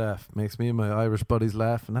makes me laugh. Makes me and my Irish buddies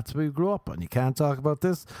laugh. And that's what we grew up on. You can't talk about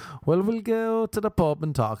this. Well, we'll go to the pub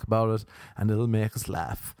and talk about it. And it'll make us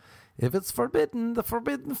laugh. If it's forbidden, the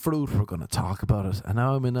forbidden fruit, we're going to talk about it. And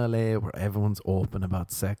now I'm in LA where everyone's open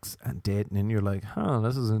about sex and dating. And you're like,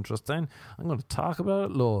 this is interesting. I'm going to talk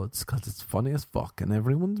about it loads because it's funny as fuck. And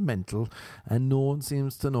everyone's mental. And no one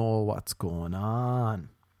seems to know what's going on.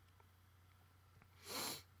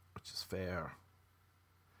 Which is fair.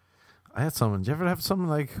 I had someone. Do you ever have someone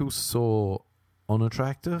like who's so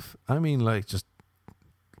unattractive? I mean, like, just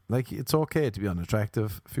like, it's okay to be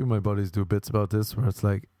unattractive. A few of my buddies do bits about this where it's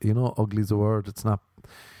like, ugly's a word. It's not.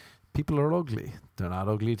 People are ugly. They're not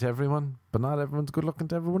ugly to everyone, but not everyone's good looking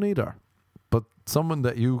to everyone either. But someone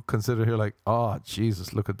that you consider here like, oh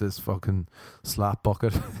Jesus, look at this fucking slap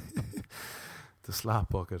bucket. the slap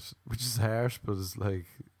bucket, which is harsh, but it's like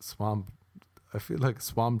swamp. I feel like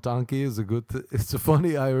swamp donkey is a good. It's a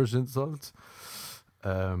funny Irish insult.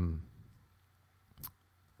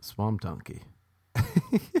 Swamp donkey.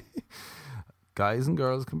 Guys and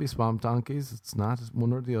girls can be swamp donkeys. It's not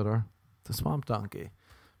one or the other. The swamp donkey.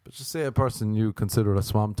 But just say a person you consider a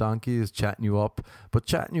swamp donkey is chatting you up, but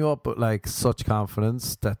chatting you up with like such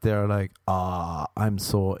confidence that they're like, I'm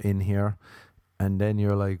so in here. And then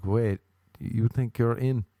you're like, wait, you think you're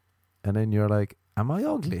in? And then you're like, am I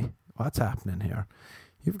ugly? What's happening here?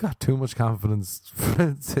 You've got too much confidence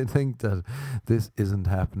to think that this isn't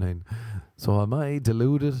happening. So am I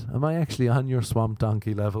deluded? Am I actually on your swamp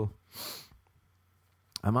donkey level?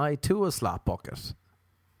 Am I too a slap bucket?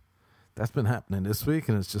 That's been happening this week,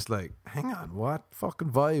 and it's just like, hang on, what fucking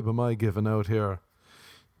vibe am I giving out here?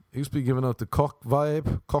 I used to be giving out the cock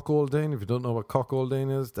vibe, cuckolding. If you don't know what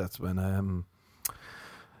cuckolding is, that's when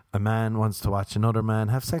a man wants to watch another man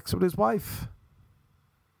have sex with his wife.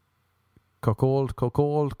 Cuckold.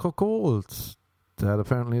 That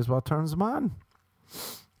apparently is what turns him on.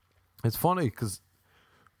 It's funny because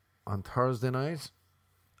on Thursday night,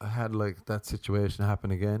 I had like that situation happen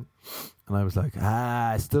again, and I was like,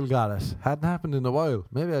 I still got it. Hadn't happened in a while.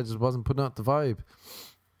 Maybe I just wasn't putting out the vibe.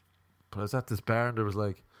 But I was at this bar and there was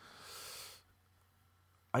like,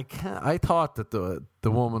 I thought that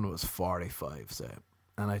the woman was 45, say,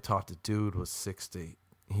 and I thought the dude was 60.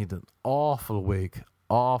 He had an awful wig.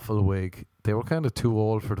 They were kind of too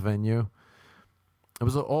old for the venue. It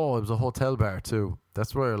was a hotel bar too.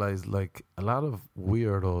 That's where I realized like a lot of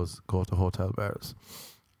weirdos go to hotel bars.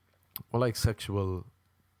 Or like sexual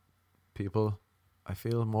people, I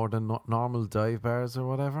feel, more than normal dive bars or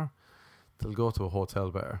whatever. They'll go to a hotel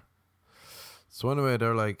bar. So anyway,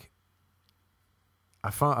 they're like,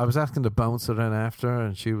 I was asking the bouncer then after,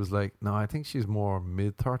 and she was like, no, I think she's more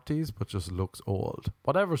mid-30s, but just looks old.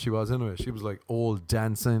 Whatever she was anyway, she was like old,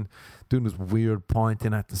 dancing, doing this weird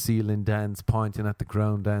pointing at the ceiling dance, pointing at the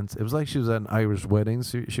ground dance. It was like she was at an Irish wedding.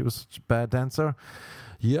 She was such a bad dancer.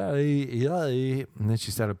 Yay. And then she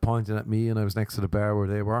started pointing at me, and I was next to the bar where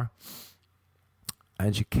they were.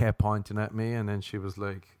 And she kept pointing at me, and then she was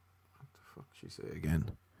like, what the fuck did she say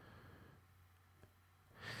again?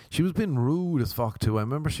 She was being rude as fuck too. I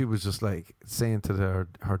remember she was just like saying to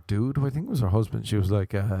her dude, who I think was her husband, she was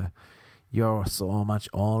like, you're so much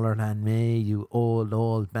older than me, you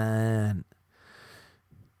old man.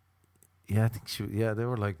 Yeah, I think they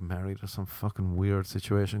were like married or some fucking weird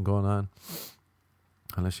situation going on.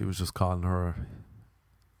 Unless she was just calling her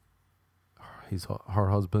her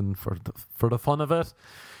husband for the fun of it.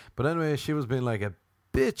 But anyway, she was being like a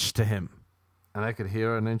bitch to him. And I could hear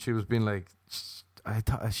her, and then she was being like, I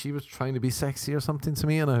thought she was trying to be sexy or something to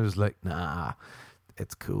me, and I was like, nah,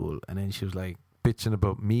 it's cool. And then she was like bitching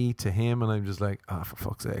about me to him, and I'm just like, for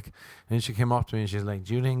fuck's sake. And then she came up to me and she's like,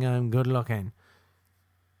 do you think I'm good looking?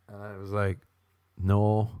 And I was like,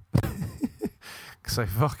 no. Because I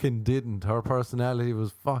fucking didn't. Her personality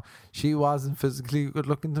was she wasn't physically good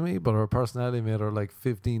looking to me, but her personality made her like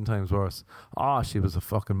 15 times worse. She was a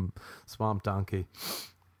fucking swamp donkey.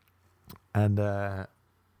 And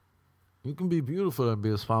you can be beautiful and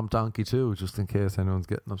be a swamp donkey too, just in case anyone's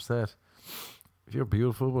getting upset. If you're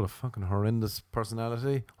beautiful with a fucking horrendous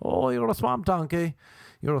personality, you're a swamp donkey.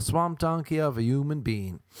 You're a swamp donkey of a human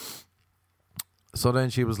being. So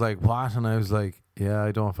then she was like, what? And I was like, yeah,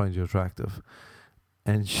 I don't find you attractive.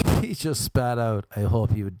 And she just spat out, I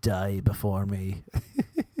hope you die before me.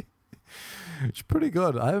 It's pretty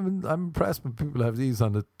good. I'm impressed when people have these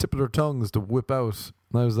on the tip of their tongues to whip out.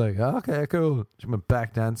 And I was like, okay, cool. She went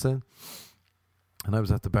back dancing. And I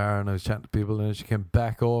was at the bar and I was chatting to people, and then she came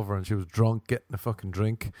back over and she was drunk, getting a fucking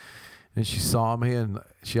drink. And she saw me and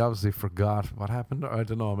she obviously forgot what happened. Or I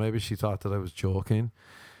don't know, maybe she thought that I was joking.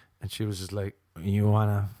 And she was just like, you want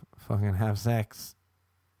to fucking have sex?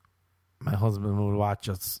 My husband will watch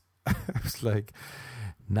us. I was like,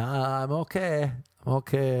 nah, I'm okay. I'm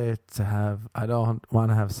okay to have, I don't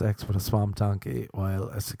want to have sex with a swamp donkey while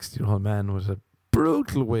a 60-year-old man with a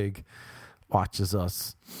brutal wig watches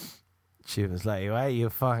us. She was like, well,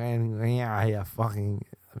 you fucking. I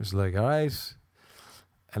was like, all right.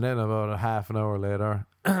 And then about a half an hour later,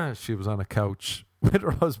 she was on a couch with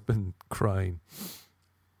her husband crying.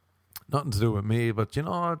 Nothing to do with me, but you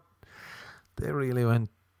know what? They really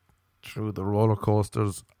went through the roller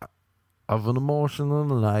coasters of an emotional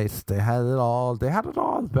night. They had it all.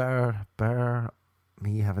 Bare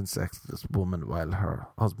me having sex with this woman while her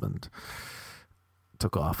husband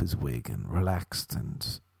took off his wig and relaxed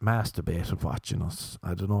and masturbated watching us.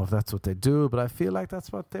 I don't know if that's what they do, but I feel like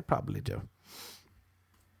that's what they probably do.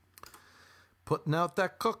 Putting out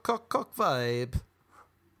that cook vibe.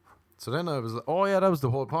 So then I was like, oh yeah, that was the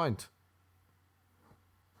whole point.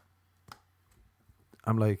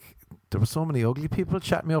 I'm like, there were so many ugly people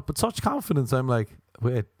chatting me up with such confidence. I'm like,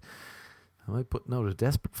 wait, am I putting out a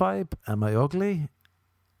desperate vibe? Am I ugly?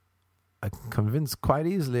 I can convince quite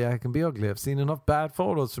easily I can be ugly. I've seen enough bad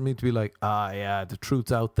photos for me to be like, yeah, the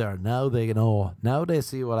truth's out there. Now they know. Now they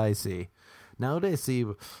see what I see. Now they see.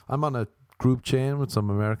 I'm on a group chain with some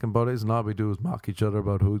American buddies, and all we do is mock each other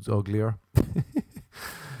about who's uglier.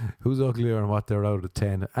 Who's uglier and what they're out of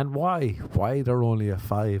 10. And why. Why they're only a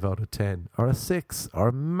 5 out of 10. Or a 6. Or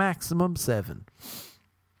a maximum 7.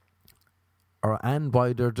 And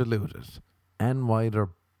why they're deluded. And why they're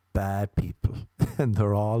bad people. And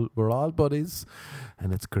we're all buddies.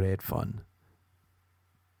 And it's great fun.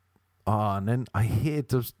 And then I hate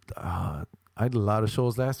those. I had a lot of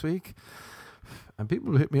shows last week. And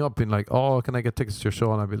people hit me up being like, oh, can I get tickets to your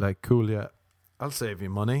show? And I'd be like, cool, yeah. I'll save you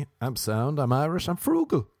money. I'm sound. I'm Irish. I'm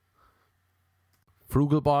frugal.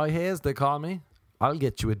 Frugal boy Hayes, they call me. I'll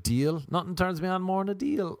get you a deal. Nothing turns me on more than a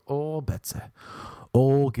deal. Oh, Betsy.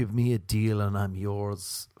 Oh, give me a deal and I'm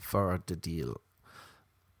yours for the deal,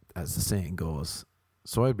 as the saying goes.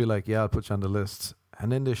 So I'd be like, yeah, I'll put you on the list.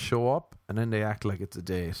 And then they show up and then they act like it's a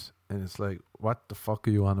date. And it's like, what the fuck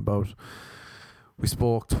are you on about? We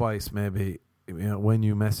spoke twice maybe. When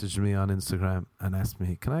you messaged me on Instagram and asked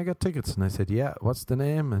me, can I get tickets? And I said, yeah, what's the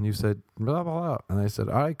name? And you said, blah, blah, blah. And I said,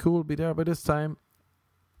 all right, cool, be there by this time.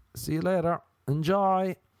 See you later.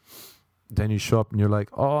 Enjoy. Then you show up and you're like,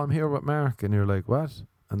 oh, I'm here with Mark. And you're like, what?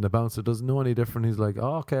 And the bouncer doesn't know any different. He's like,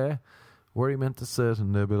 oh, okay, where are you meant to sit?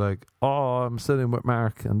 And they'll be like, oh, I'm sitting with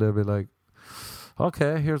Mark. And they'll be like,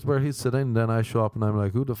 okay, here's where he's sitting. And then I show up and I'm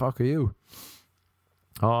like, who the fuck are you?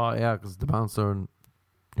 Oh, yeah, because the bouncer. And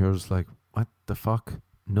you're just like, what the fuck?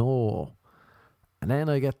 No. And then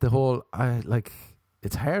I get the whole,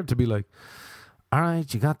 it's hard to be like, all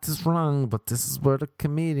right, you got this wrong, but this is where the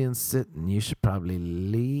comedians sit and you should probably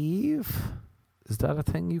leave. Is that a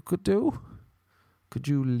thing you could do? Could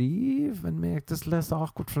you leave and make this less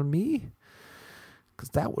awkward for me? Because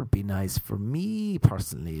that would be nice for me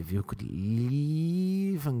personally, if you could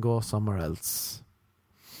leave and go somewhere else.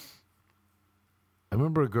 I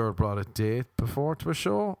remember a girl brought a date before to a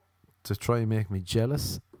show to try and make me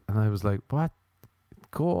jealous. And I was like, what?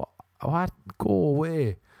 Go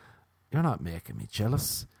away. You're not making me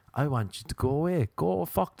jealous. I want you to go away. Go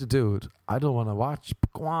fuck the dude. I don't want to watch.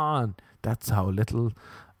 Go on. That's how little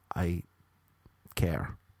I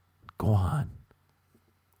care. Go on.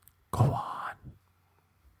 Go on.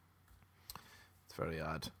 It's very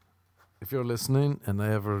odd. If you're listening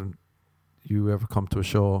and you ever come to a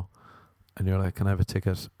show and you're like, can I have a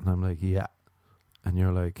ticket? And I'm like, yeah. And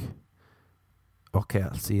you're like, okay,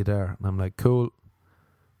 I'll see you there. And I'm like, cool.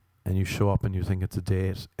 And you show up and you think it's a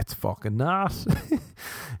date. It's fucking not.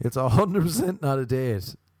 It's 100% not a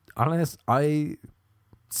date. Unless I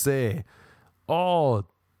say, oh,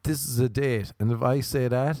 this is a date. And if I say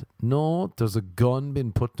that, no, there's a gun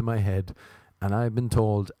being put to my head. And I've been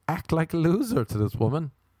told, act like a loser to this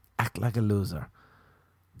woman. Act like a loser.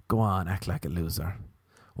 Go on, act like a loser.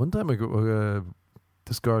 One time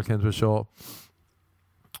this girl came to a show.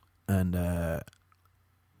 And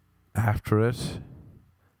after it,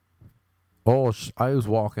 I was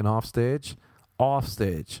walking off stage,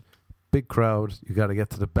 big crowd. You got to get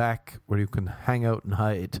to the back where you can hang out and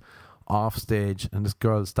hide. Off stage, and this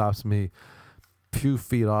girl stops me a few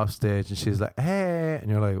feet off stage, and she's like, "Hey," and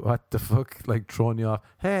you're like, "What the fuck?" Like throwing you off.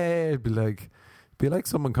 Hey, it'd be like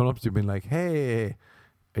someone coming up to you, being like, "Hey,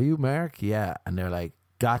 are you Mark?" Yeah, and they're like,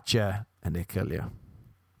 "Gotcha," and they kill you.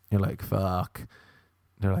 You're like, "Fuck."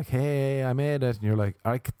 They're like, "Hey, I made it," and you're like,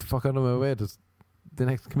 "I get the fuck out of my way. The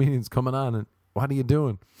next comedian's coming on, and what are you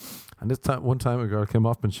doing?" And one time a girl came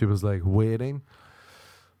up and she was like waiting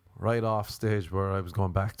right off stage where I was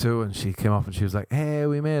going back to, and she came up and she was like, "Hey,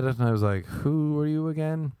 we made it." And I was like, "Who are you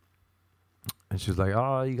again?" And she was like,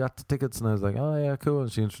 "Oh, you got the tickets." And I was like, "Oh yeah, cool."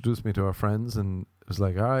 And she introduced me to her friends, and it was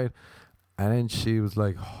like, "All right." And then she was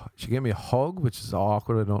like, she gave me a hug, which is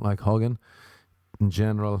awkward. I don't like hugging in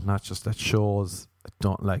general, not just at shows. I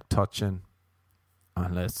don't like touching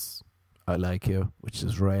unless I like you, which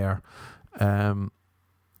is rare.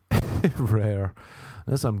 Rare.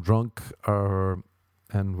 Unless I'm drunk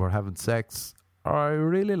and we're having sex, or I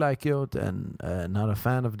really like you, then not a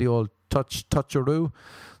fan of the old toucheroo.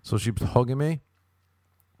 So she was hugging me,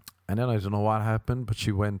 and then I don't know what happened, but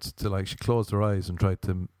she went to she closed her eyes and tried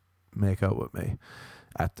to make out with me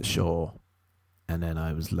at the show. And then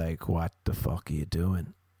I was like, "What the fuck are you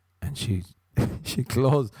doing?" And she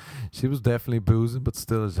closed. She was definitely boozing, but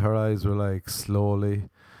still her eyes were like slowly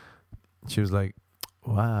She was like,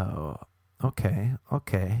 wow, okay.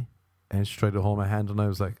 And she tried to hold my hand, and I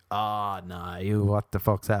was like, nah, you, what the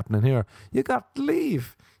fuck's happening here? You got to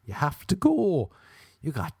leave. You have to go.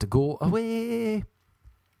 You got to go away.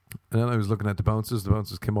 And then I was looking at the bouncers. The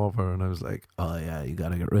bouncers came over, and I was like, oh, yeah, you got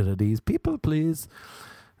to get rid of these people, please.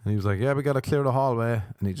 And he was like, yeah, we got to clear the hallway.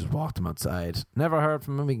 And he just walked them outside. Never heard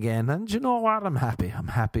from him again. And you know what? I'm happy. I'm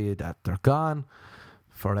happy that they're gone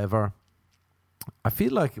forever. I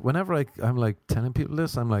feel like whenever I'm like telling people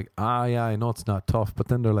this, I'm like, yeah, I know it's not tough. But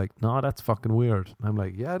then they're like, no, that's fucking weird. And I'm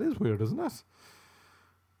like, yeah, it is weird, isn't it?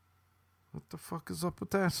 What the fuck is up with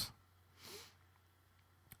that?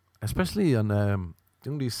 Especially on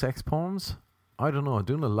doing these sex poems. I don't know,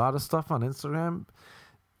 doing a lot of stuff on Instagram.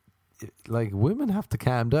 Like, women have to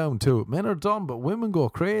calm down too. Men are dumb, but women go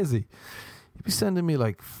crazy. You'd be sending me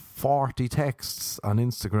like 40 texts on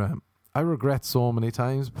Instagram. I regret so many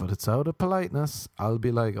times, but it's out of politeness. I'll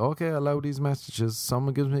be like, okay, I allow these messages.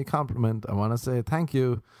 Someone gives me a compliment. I want to say thank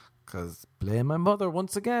you, because blame my mother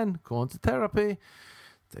once again, going to therapy.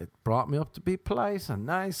 They brought me up to be polite and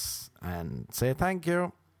nice and say thank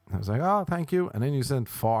you. I was like, oh, thank you. And then you send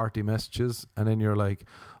 40 messages, and then you're like,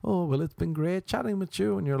 oh, well, it's been great chatting with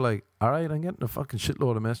you. And you're like, all right, I'm getting a fucking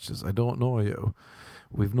shitload of messages. I don't know you.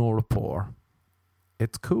 We've no rapport.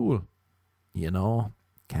 It's cool. You know,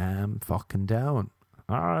 calm fucking down.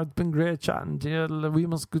 It's been great chatting to you. We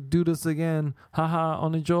must do this again. Haha,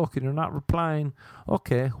 only joking. You're not replying.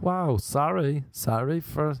 Okay, wow, sorry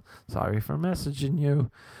for messaging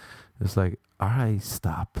you. It's like, all right,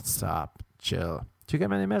 stop, chill. Do you get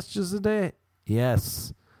many messages a day?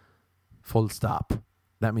 Yes. Full stop.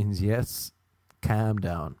 That means yes. Calm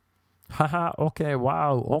down. Haha, okay,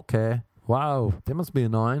 wow, okay. Wow, they must be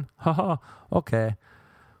annoying. Haha, okay.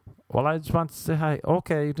 Well, I just want to say hi.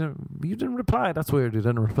 Okay, you didn't reply. That's weird. You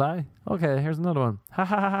didn't reply. Okay, here's another one. Ha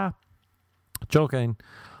ha ha ha. Joking.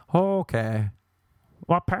 Okay.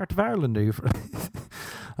 What part of Ireland are you from?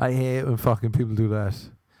 I hate when fucking people do that.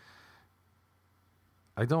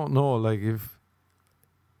 I don't know, like, if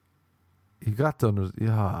you got to,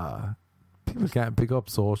 people can't pick up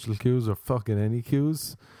social cues or fucking any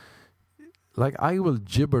cues. Like, I will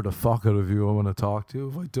gibber the fuck out of you I want to talk to you.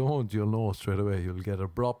 If I don't, you'll know straight away. You'll get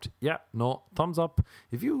abrupt. Yeah, no, thumbs up.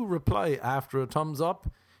 If you reply after a thumbs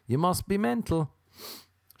up, you must be mental.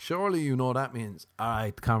 Surely you know that means,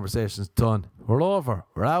 alright, the conversation's done. We're over.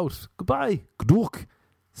 We're out. Goodbye. Good luck.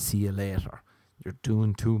 See you later. You're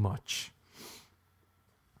doing too much.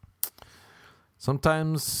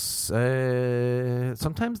 Sometimes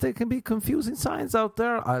they can be confusing signs out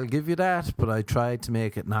there. I'll give you that, but I tried to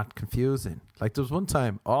make it not confusing. Like, there was one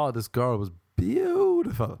time, this girl was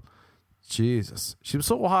beautiful. Jesus, she was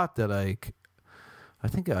so hot that I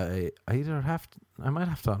think I might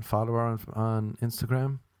have to unfollow her on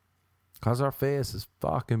Instagram, because her face is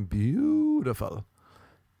fucking beautiful,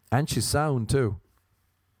 and she's sound too.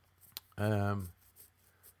 And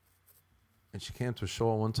she came to a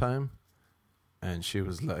show one time. And she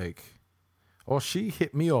was like, she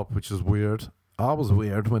hit me up, which is weird. Always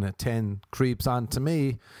weird when a 10 creeps onto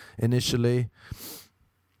me initially.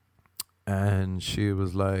 And she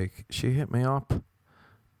was like, she hit me up.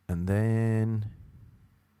 And then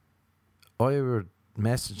we were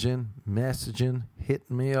messaging,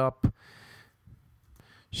 hitting me up.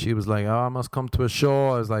 She was like, I must come to a show.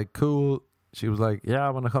 I was like, cool. She was like, yeah, I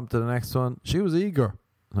want to come to the next one. She was eager.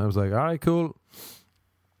 And I was like, all right, cool.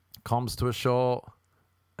 Comes to a show,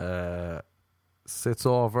 sits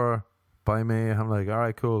over by me. I'm like, all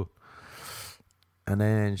right, cool. And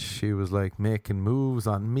then she was like making moves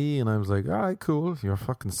on me, and I was like, all right, cool. You're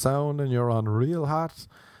fucking sound and you're on real hot.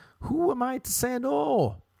 Who am I to say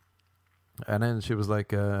no? And then she was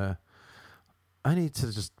like, I need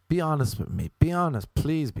to just be honest with me. Be honest.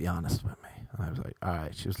 Please be honest with me. And I was like, all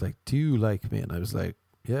right. She was like, do you like me? And I was like,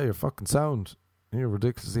 yeah, you're fucking sound. You're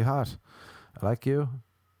ridiculously hot. I like you.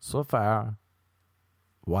 So far,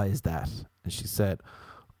 why is that? And she said,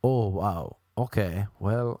 oh, wow, okay,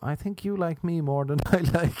 well, I think you like me more than I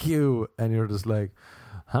like you. And you're just like,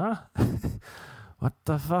 huh? What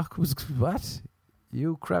the fuck was, what?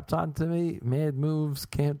 You crept onto me, made moves,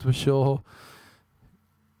 came to a show.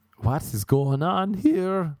 What is going on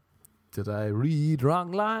here? Did I read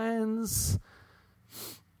wrong lines?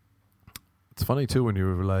 It's funny too when you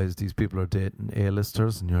realize these people are dating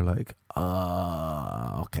A-listers and you're like,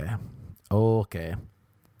 okay.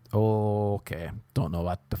 Don't know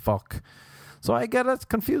what the fuck. So I get it.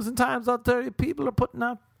 Confusing times out there. People are putting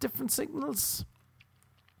out different signals.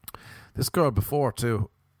 This girl before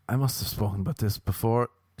too, I must have spoken about this before.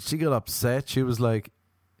 She got upset. She was like,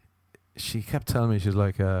 she kept telling me, she's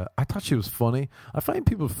like, I thought she was funny. I find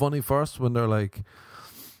people funny first when they're like,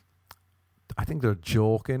 I think they're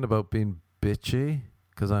joking about being bitchy,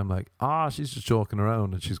 because I'm like, she's just joking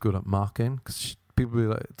around and she's good at mocking. Because people be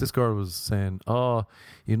like, this girl was saying, you'll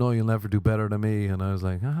never do better than me. And I was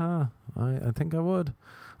like, I think I would.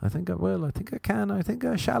 I think I will. I think I can. I think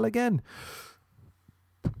I shall again.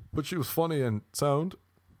 But she was funny and sound.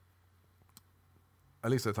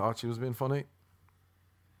 At least I thought she was being funny.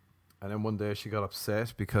 And then one day she got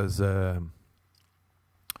upset because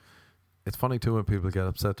it's funny too when people get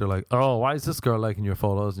upset. They're like, why is this girl liking your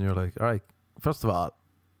photos? And you're like, all right, first of all,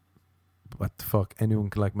 what the fuck? Anyone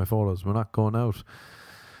can like my photos. We're not going out.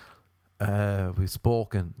 We've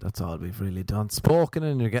spoken. That's all we've really done. Spoken,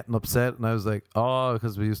 and you're getting upset. And I was like,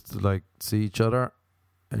 because we used to like see each other.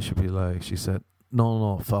 And she'd be like, she said,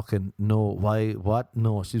 no, fucking no. Why? What?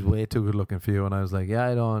 No, she's way too good looking for you. And I was like, yeah,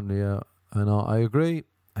 I know. I agree.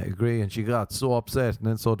 And she got so upset and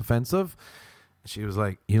then so defensive. She was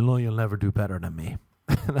like, you'll never do better than me.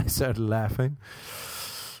 And I started laughing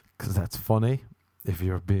because that's funny if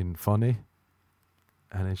you're being funny.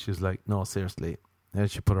 And then she was like, no, seriously. And then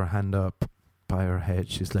she put her hand up by her head.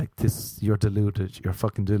 She's like, you're deluded. You're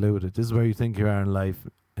fucking deluded. This is where you think you are in life.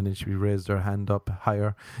 And then she raised her hand up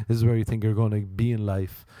higher. This is where you think you're going to be in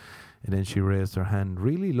life. And then she raised her hand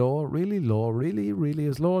really low, really, really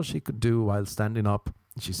as low as she could do while standing up.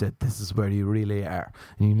 She said, this is where you really are.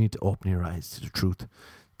 And you need to open your eyes to the truth.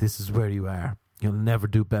 This is where you are. You'll never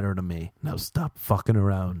do better than me. Now stop fucking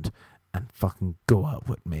around and fucking go out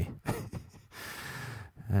with me.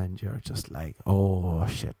 And you're just like, oh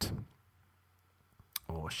shit,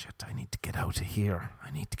 I need to get out of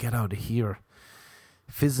here.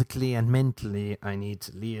 Physically and mentally, I need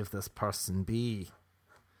to leave this person be.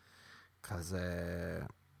 Because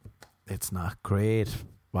it's not great.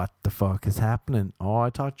 What the fuck is happening? I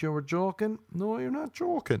thought you were joking. No, you're not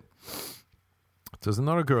joking. There's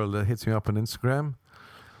another girl that hits me up on Instagram.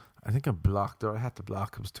 I think I blocked her. I had to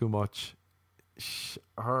block. It was too much. She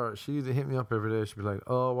hit me up every day. She'd be like,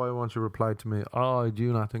 why won't you reply to me? I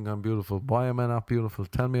do not think I'm beautiful. Why am I not beautiful?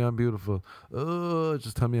 Tell me I'm beautiful.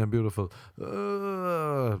 Just tell me I'm beautiful.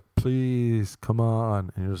 Please, come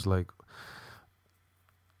on. And you're just like,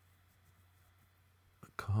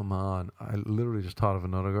 come on. I literally just thought of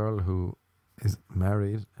another girl who is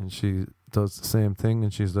married and she does the same thing,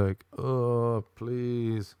 and she's like,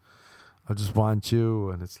 please, I just want you.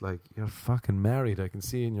 And it's like, you're fucking married. I can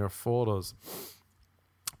see in your photos.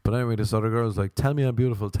 But anyway, this other girl is like, tell me I'm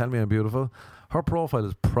beautiful. Her profile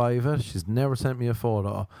is private. She's never sent me a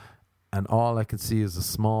photo, and all I can see is a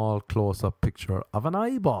small close-up picture of an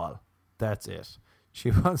eyeball. That's it. She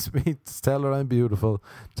wants me to tell her I'm beautiful.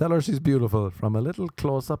 Tell her she's beautiful from a little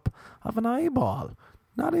close-up of an eyeball.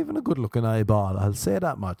 Not even a good-looking eyeball, I'll say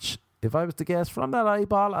that much. If I was to guess from that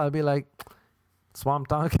eyeball, I'd be like, swamp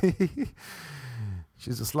donkey.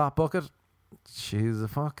 She's a slop bucket. She's a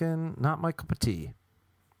fucking not my cup of tea.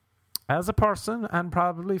 As a person and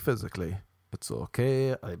probably physically. It's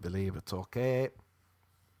okay. I believe it's okay.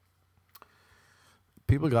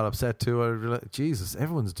 People got upset too. I realized, Jesus,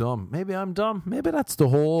 everyone's dumb. Maybe I'm dumb. Maybe that's the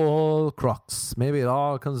whole crux. Maybe it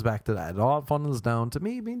all comes back to that. It all funnels down to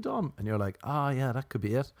me being dumb. And you're like, yeah, that could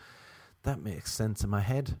be it. That makes sense in my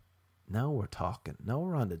head. Now we're talking. Now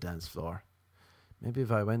we're on the dance floor. Maybe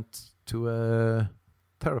if I went to a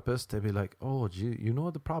therapist, they'd be like, you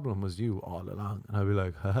know the problem was you all along. And I'd be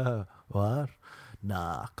like, what?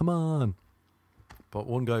 Nah, come on. But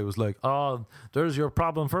one guy was like, there's your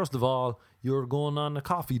problem. First of all, you're going on a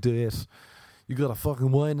coffee date. You got to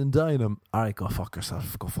fucking wine and dine him. All right, go fuck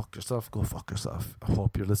yourself. I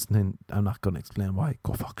hope you're listening. I'm not going to explain why.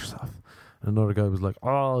 Go fuck yourself. And another guy was like,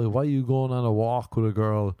 why are you going on a walk with a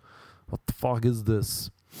girl? What the fuck is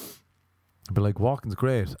this? I'd be like, walking's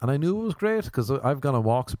great. And I knew it was great because I've gone on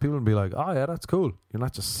walks with people and be like, yeah, that's cool. You're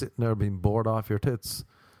not just sitting there being bored off your tits.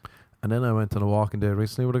 And then I went on a walking day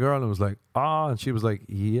recently with a girl and was like, and she was like,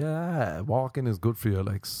 yeah, walking is good for you.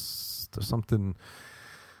 Like, there's something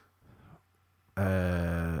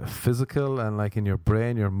physical and like in your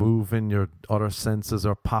brain, you're moving, your other senses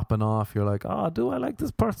are popping off. You're like, do I like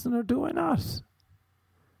this person or do I not?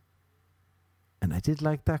 And I did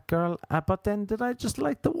like that girl, but then did I just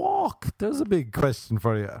like the walk? There's a big question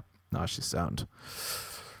for you. No, she's sound.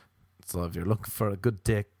 So if you're looking for a good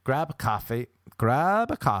date, grab a coffee,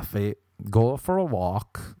 go for a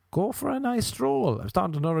walk, go for a nice stroll. I was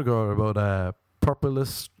talking to another girl about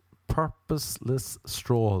purposeless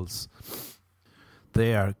strolls.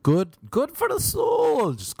 They are good for the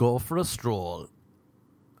soul. Just go for a stroll.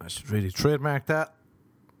 I should really trademark that.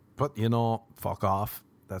 But, fuck off.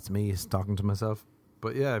 That's me talking to myself.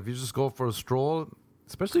 But yeah, if you just go for a stroll,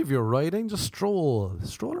 especially if you're riding, just stroll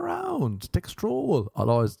around, take a stroll. I'll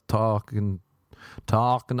always talk, and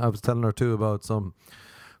I was telling her too about some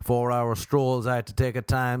 4-hour strolls I had to take at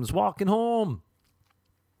times walking home.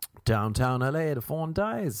 Downtown LA, the phone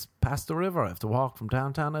dies. Past the river, I have to walk from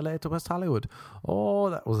downtown LA to West Hollywood.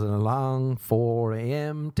 Oh, that was a long 4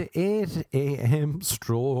 a.m. to 8 a.m.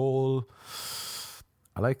 stroll.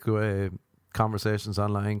 I like the way conversations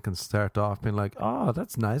online can start off being like, oh,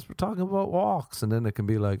 that's nice, we're talking about walks. And then it can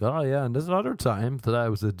be like, oh yeah, and there's another time that I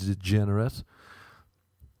was a degenerate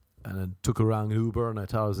and I took a wrong Uber, and I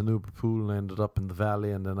thought it was an Uber pool, and I ended up in the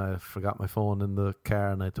valley, and then I forgot my phone in the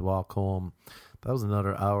car and I had to walk home. That was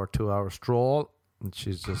another 2-hour stroll. And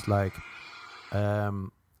she's just like,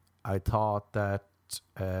 I thought that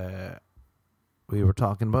we were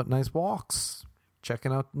talking about nice walks,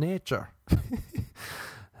 checking out nature.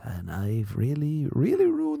 And I've really, really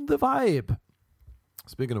ruined the vibe.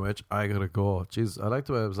 Speaking of which, I gotta go. Jeez, I like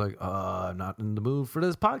the way I was like, I'm not in the mood for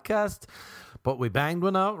this podcast. But we banged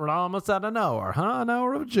one out. We're almost at an hour, An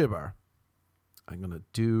hour of gibber. I'm gonna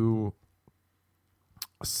do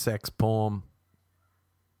a sex poem.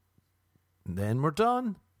 And then we're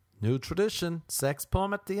done. New tradition. Sex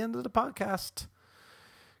poem at the end of the podcast.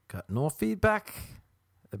 Got no feedback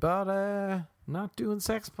about not doing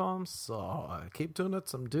sex poems, so I keep doing it.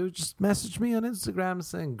 Some dude just messaged me on Instagram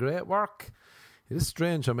saying, great work. It is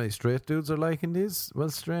strange how many straight dudes are liking these. Well,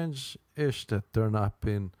 strange-ish that they're not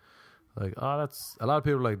being like, oh, that's... A lot of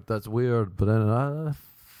people are like, that's weird, but then a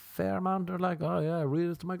fair amount are like, oh yeah, read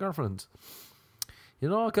it to my girlfriend. You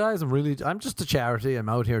know what, guys, I'm just a charity. I'm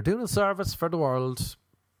out here doing a service for the world.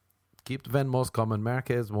 Keep the Venmos coming.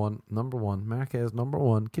 Marquez number one. Marquez number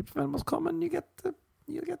one. Keep the Venmos coming. You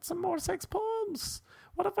get some more sex poems.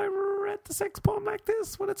 What if I read the sex poem like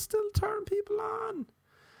this? Will it still turn people on?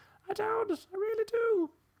 I doubt it. I really do.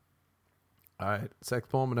 Alright, sex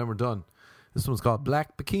poem and then we're done. This one's called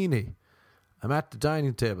Black Bikini. I'm at the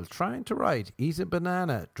dining table, trying to write, eating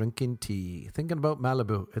banana, drinking tea, thinking about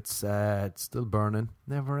Malibu. It's sad, still burning,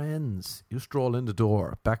 never ends. You stroll in the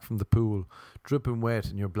door, back from the pool, dripping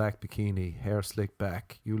wet in your black bikini, hair slicked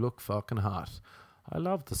back. You look fucking hot. I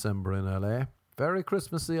love December in LA. Very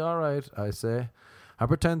Christmassy, alright, I say. I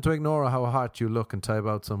pretend to ignore how hot you look and type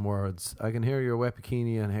out some words. I can hear your wet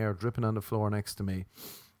bikini and hair dripping on the floor next to me.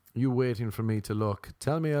 You waiting for me to look.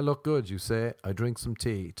 Tell me I look good, you say. I drink some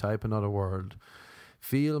tea, type another word.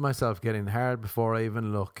 Feel myself getting hard before I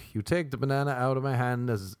even look. You take the banana out of my hand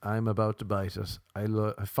as I'm about to bite it. I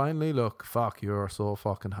finally look. Fuck, you're so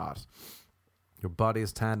fucking hot. Your body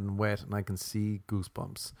is tanned and wet and I can see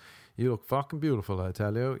goosebumps. You look fucking beautiful, I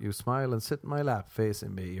tell you. You smile and sit in my lap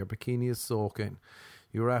facing me. Your bikini is soaking.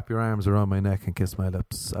 You wrap your arms around my neck and kiss my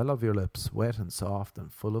lips. I love your lips, wet and soft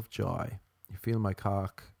and full of joy. You feel my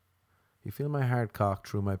cock. You feel my hard cock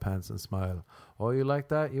through my pants and smile. Oh, you like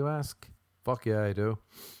that, you ask? Fuck yeah, I do.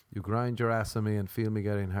 You grind your ass on me and feel me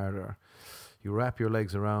getting harder. You wrap your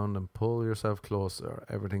legs around and pull yourself closer.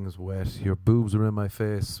 Everything is wet. Your boobs are in my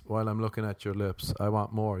face while I'm looking at your lips. I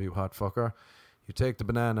want more, you hot fucker. You take the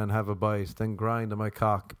banana and have a bite, then grind on my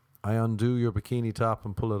cock. I undo your bikini top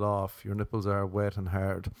and pull it off. Your nipples are wet and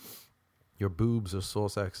hard. Your boobs are so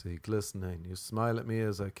sexy, glistening. You smile at me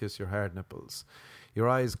as I kiss your hard nipples. Your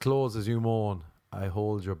eyes close as you moan. I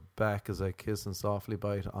hold your back as I kiss and softly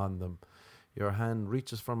bite on them. Your hand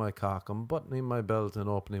reaches for my cock, unbuttoning my belt and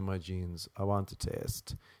opening my jeans. I want to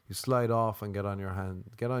taste. You slide off and get on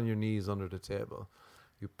your knees under the table.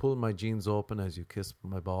 You pull my jeans open as you kiss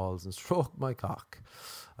my balls and stroke my cock.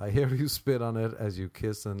 I hear you spit on it as you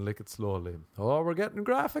kiss and lick it slowly. Oh, we're getting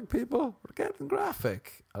graphic, people. We're getting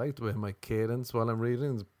graphic. I like the way my cadence while I'm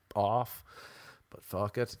reading is off. But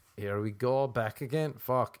fuck it. Here we go. Back again.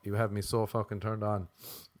 Fuck. You have me so fucking turned on.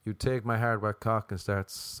 You take my hard wet cock and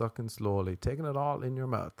start sucking slowly, taking it all in your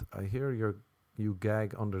mouth. I hear you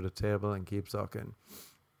gag under the table and keep sucking.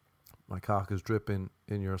 My cock is dripping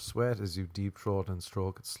in your sweat as you deep throat and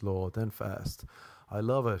stroke it slow, then fast. I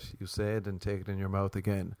love it, you say, then take it in your mouth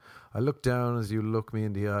again. I look down as you look me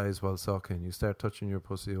in the eyes while sucking. You start touching your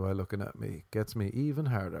pussy while looking at me. Gets me even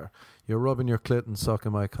harder. You're rubbing your clit and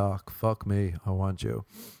sucking my cock. Fuck me, I want you.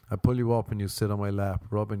 I pull you up and you sit on my lap,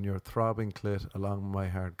 rubbing your throbbing clit along my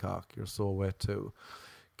hard cock. You're so wet too.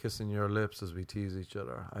 Kissing your lips as we tease each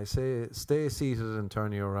other. I say, stay seated and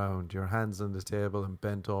turn you around. Your hands on the table and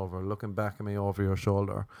bent over, looking back at me over your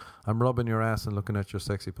shoulder. I'm rubbing your ass and looking at your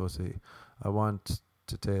sexy pussy. I want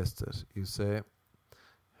to taste it, you say,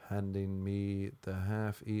 handing me the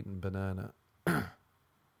half-eaten banana.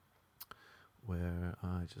 Where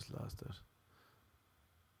I just lost it.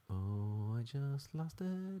 Oh, I just lost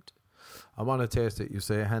it. I want to taste it. You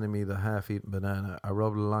say, handing me the half-eaten banana. I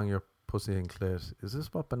rub it along your pussy and clit. Is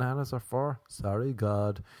this what bananas are for? Sorry,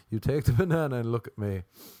 God. You take the banana and look at me.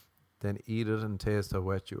 Then eat it and taste how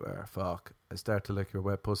wet you are. Fuck. I start to lick your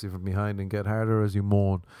wet pussy from behind and get harder as you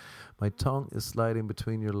moan. My tongue is sliding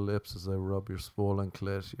between your lips as I rub your swollen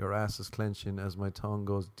clit. Your ass is clenching as my tongue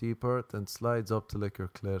goes deeper, then slides up to lick your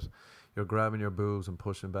clit. You're grabbing your boobs and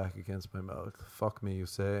pushing back against my mouth. Fuck me, you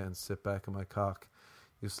say, and sit back in my cock.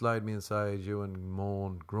 You slide me inside you and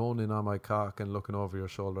moan, groaning on my cock and looking over your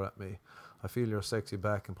shoulder at me. I feel your sexy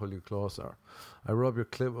back and pull you closer. I rub your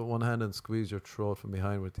clit with one hand and squeeze your throat from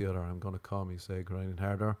behind with the other. I'm going to come, you say, grinding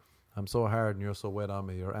harder. I'm so hard and you're so wet on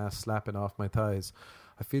me, your ass slapping off my thighs.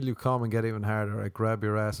 I feel you come and get even harder. I grab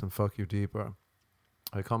your ass and fuck you deeper.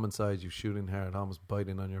 I come inside you, shooting hard, almost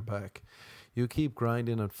biting on your back. You keep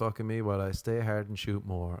grinding and fucking me while I stay hard and shoot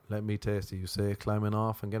more. Let me taste it, you say, climbing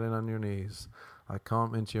off and getting on your knees. I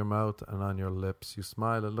come into your mouth and on your lips. You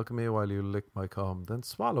smile and look at me while you lick my cum, then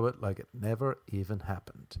swallow it like it never even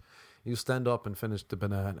happened. You stand up and finish the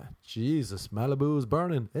banana. Jesus, Malibu is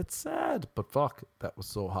burning. It's sad, but fuck, that was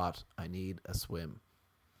so hot. I need a swim.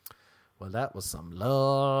 Well, that was some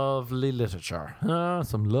lovely literature.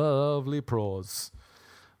 Some lovely prose.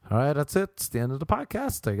 All right, that's it. It's the end of the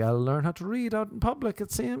podcast. I got to learn how to read out in public,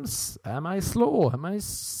 it seems. Am I slow? Am I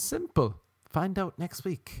simple? Find out next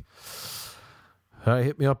week. All right,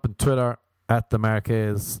 hit me up on Twitter at the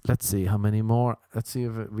Marquez. Let's see how many more. Let's see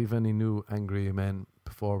if we've any new angry men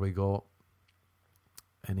before we go.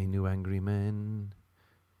 Any new angry men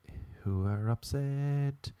who are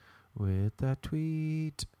upset with that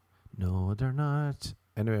tweet? No, they're not.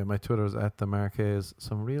 Anyway, my Twitter is at the Marquez.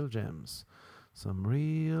 Some real gems. Some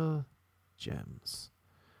real gems.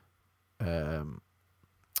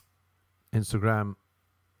 Instagram.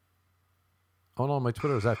 Oh no, my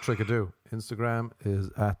Twitter is at Trickadoo. Instagram is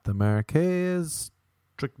at the Marquez.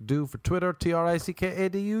 Trickadoo for Twitter.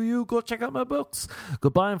 TRICKADUU. Go check out my books. Go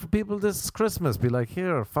buy them for people this Christmas. Be like,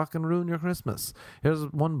 here, fucking ruin your Christmas. Here's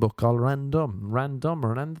one book called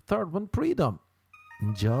Randomer, and the third one, Predom.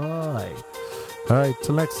 Enjoy. All right,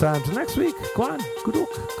 till next time. Till next week. Go on. Good luck.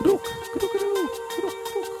 Good luck. Good luck. Good luck. Good luck.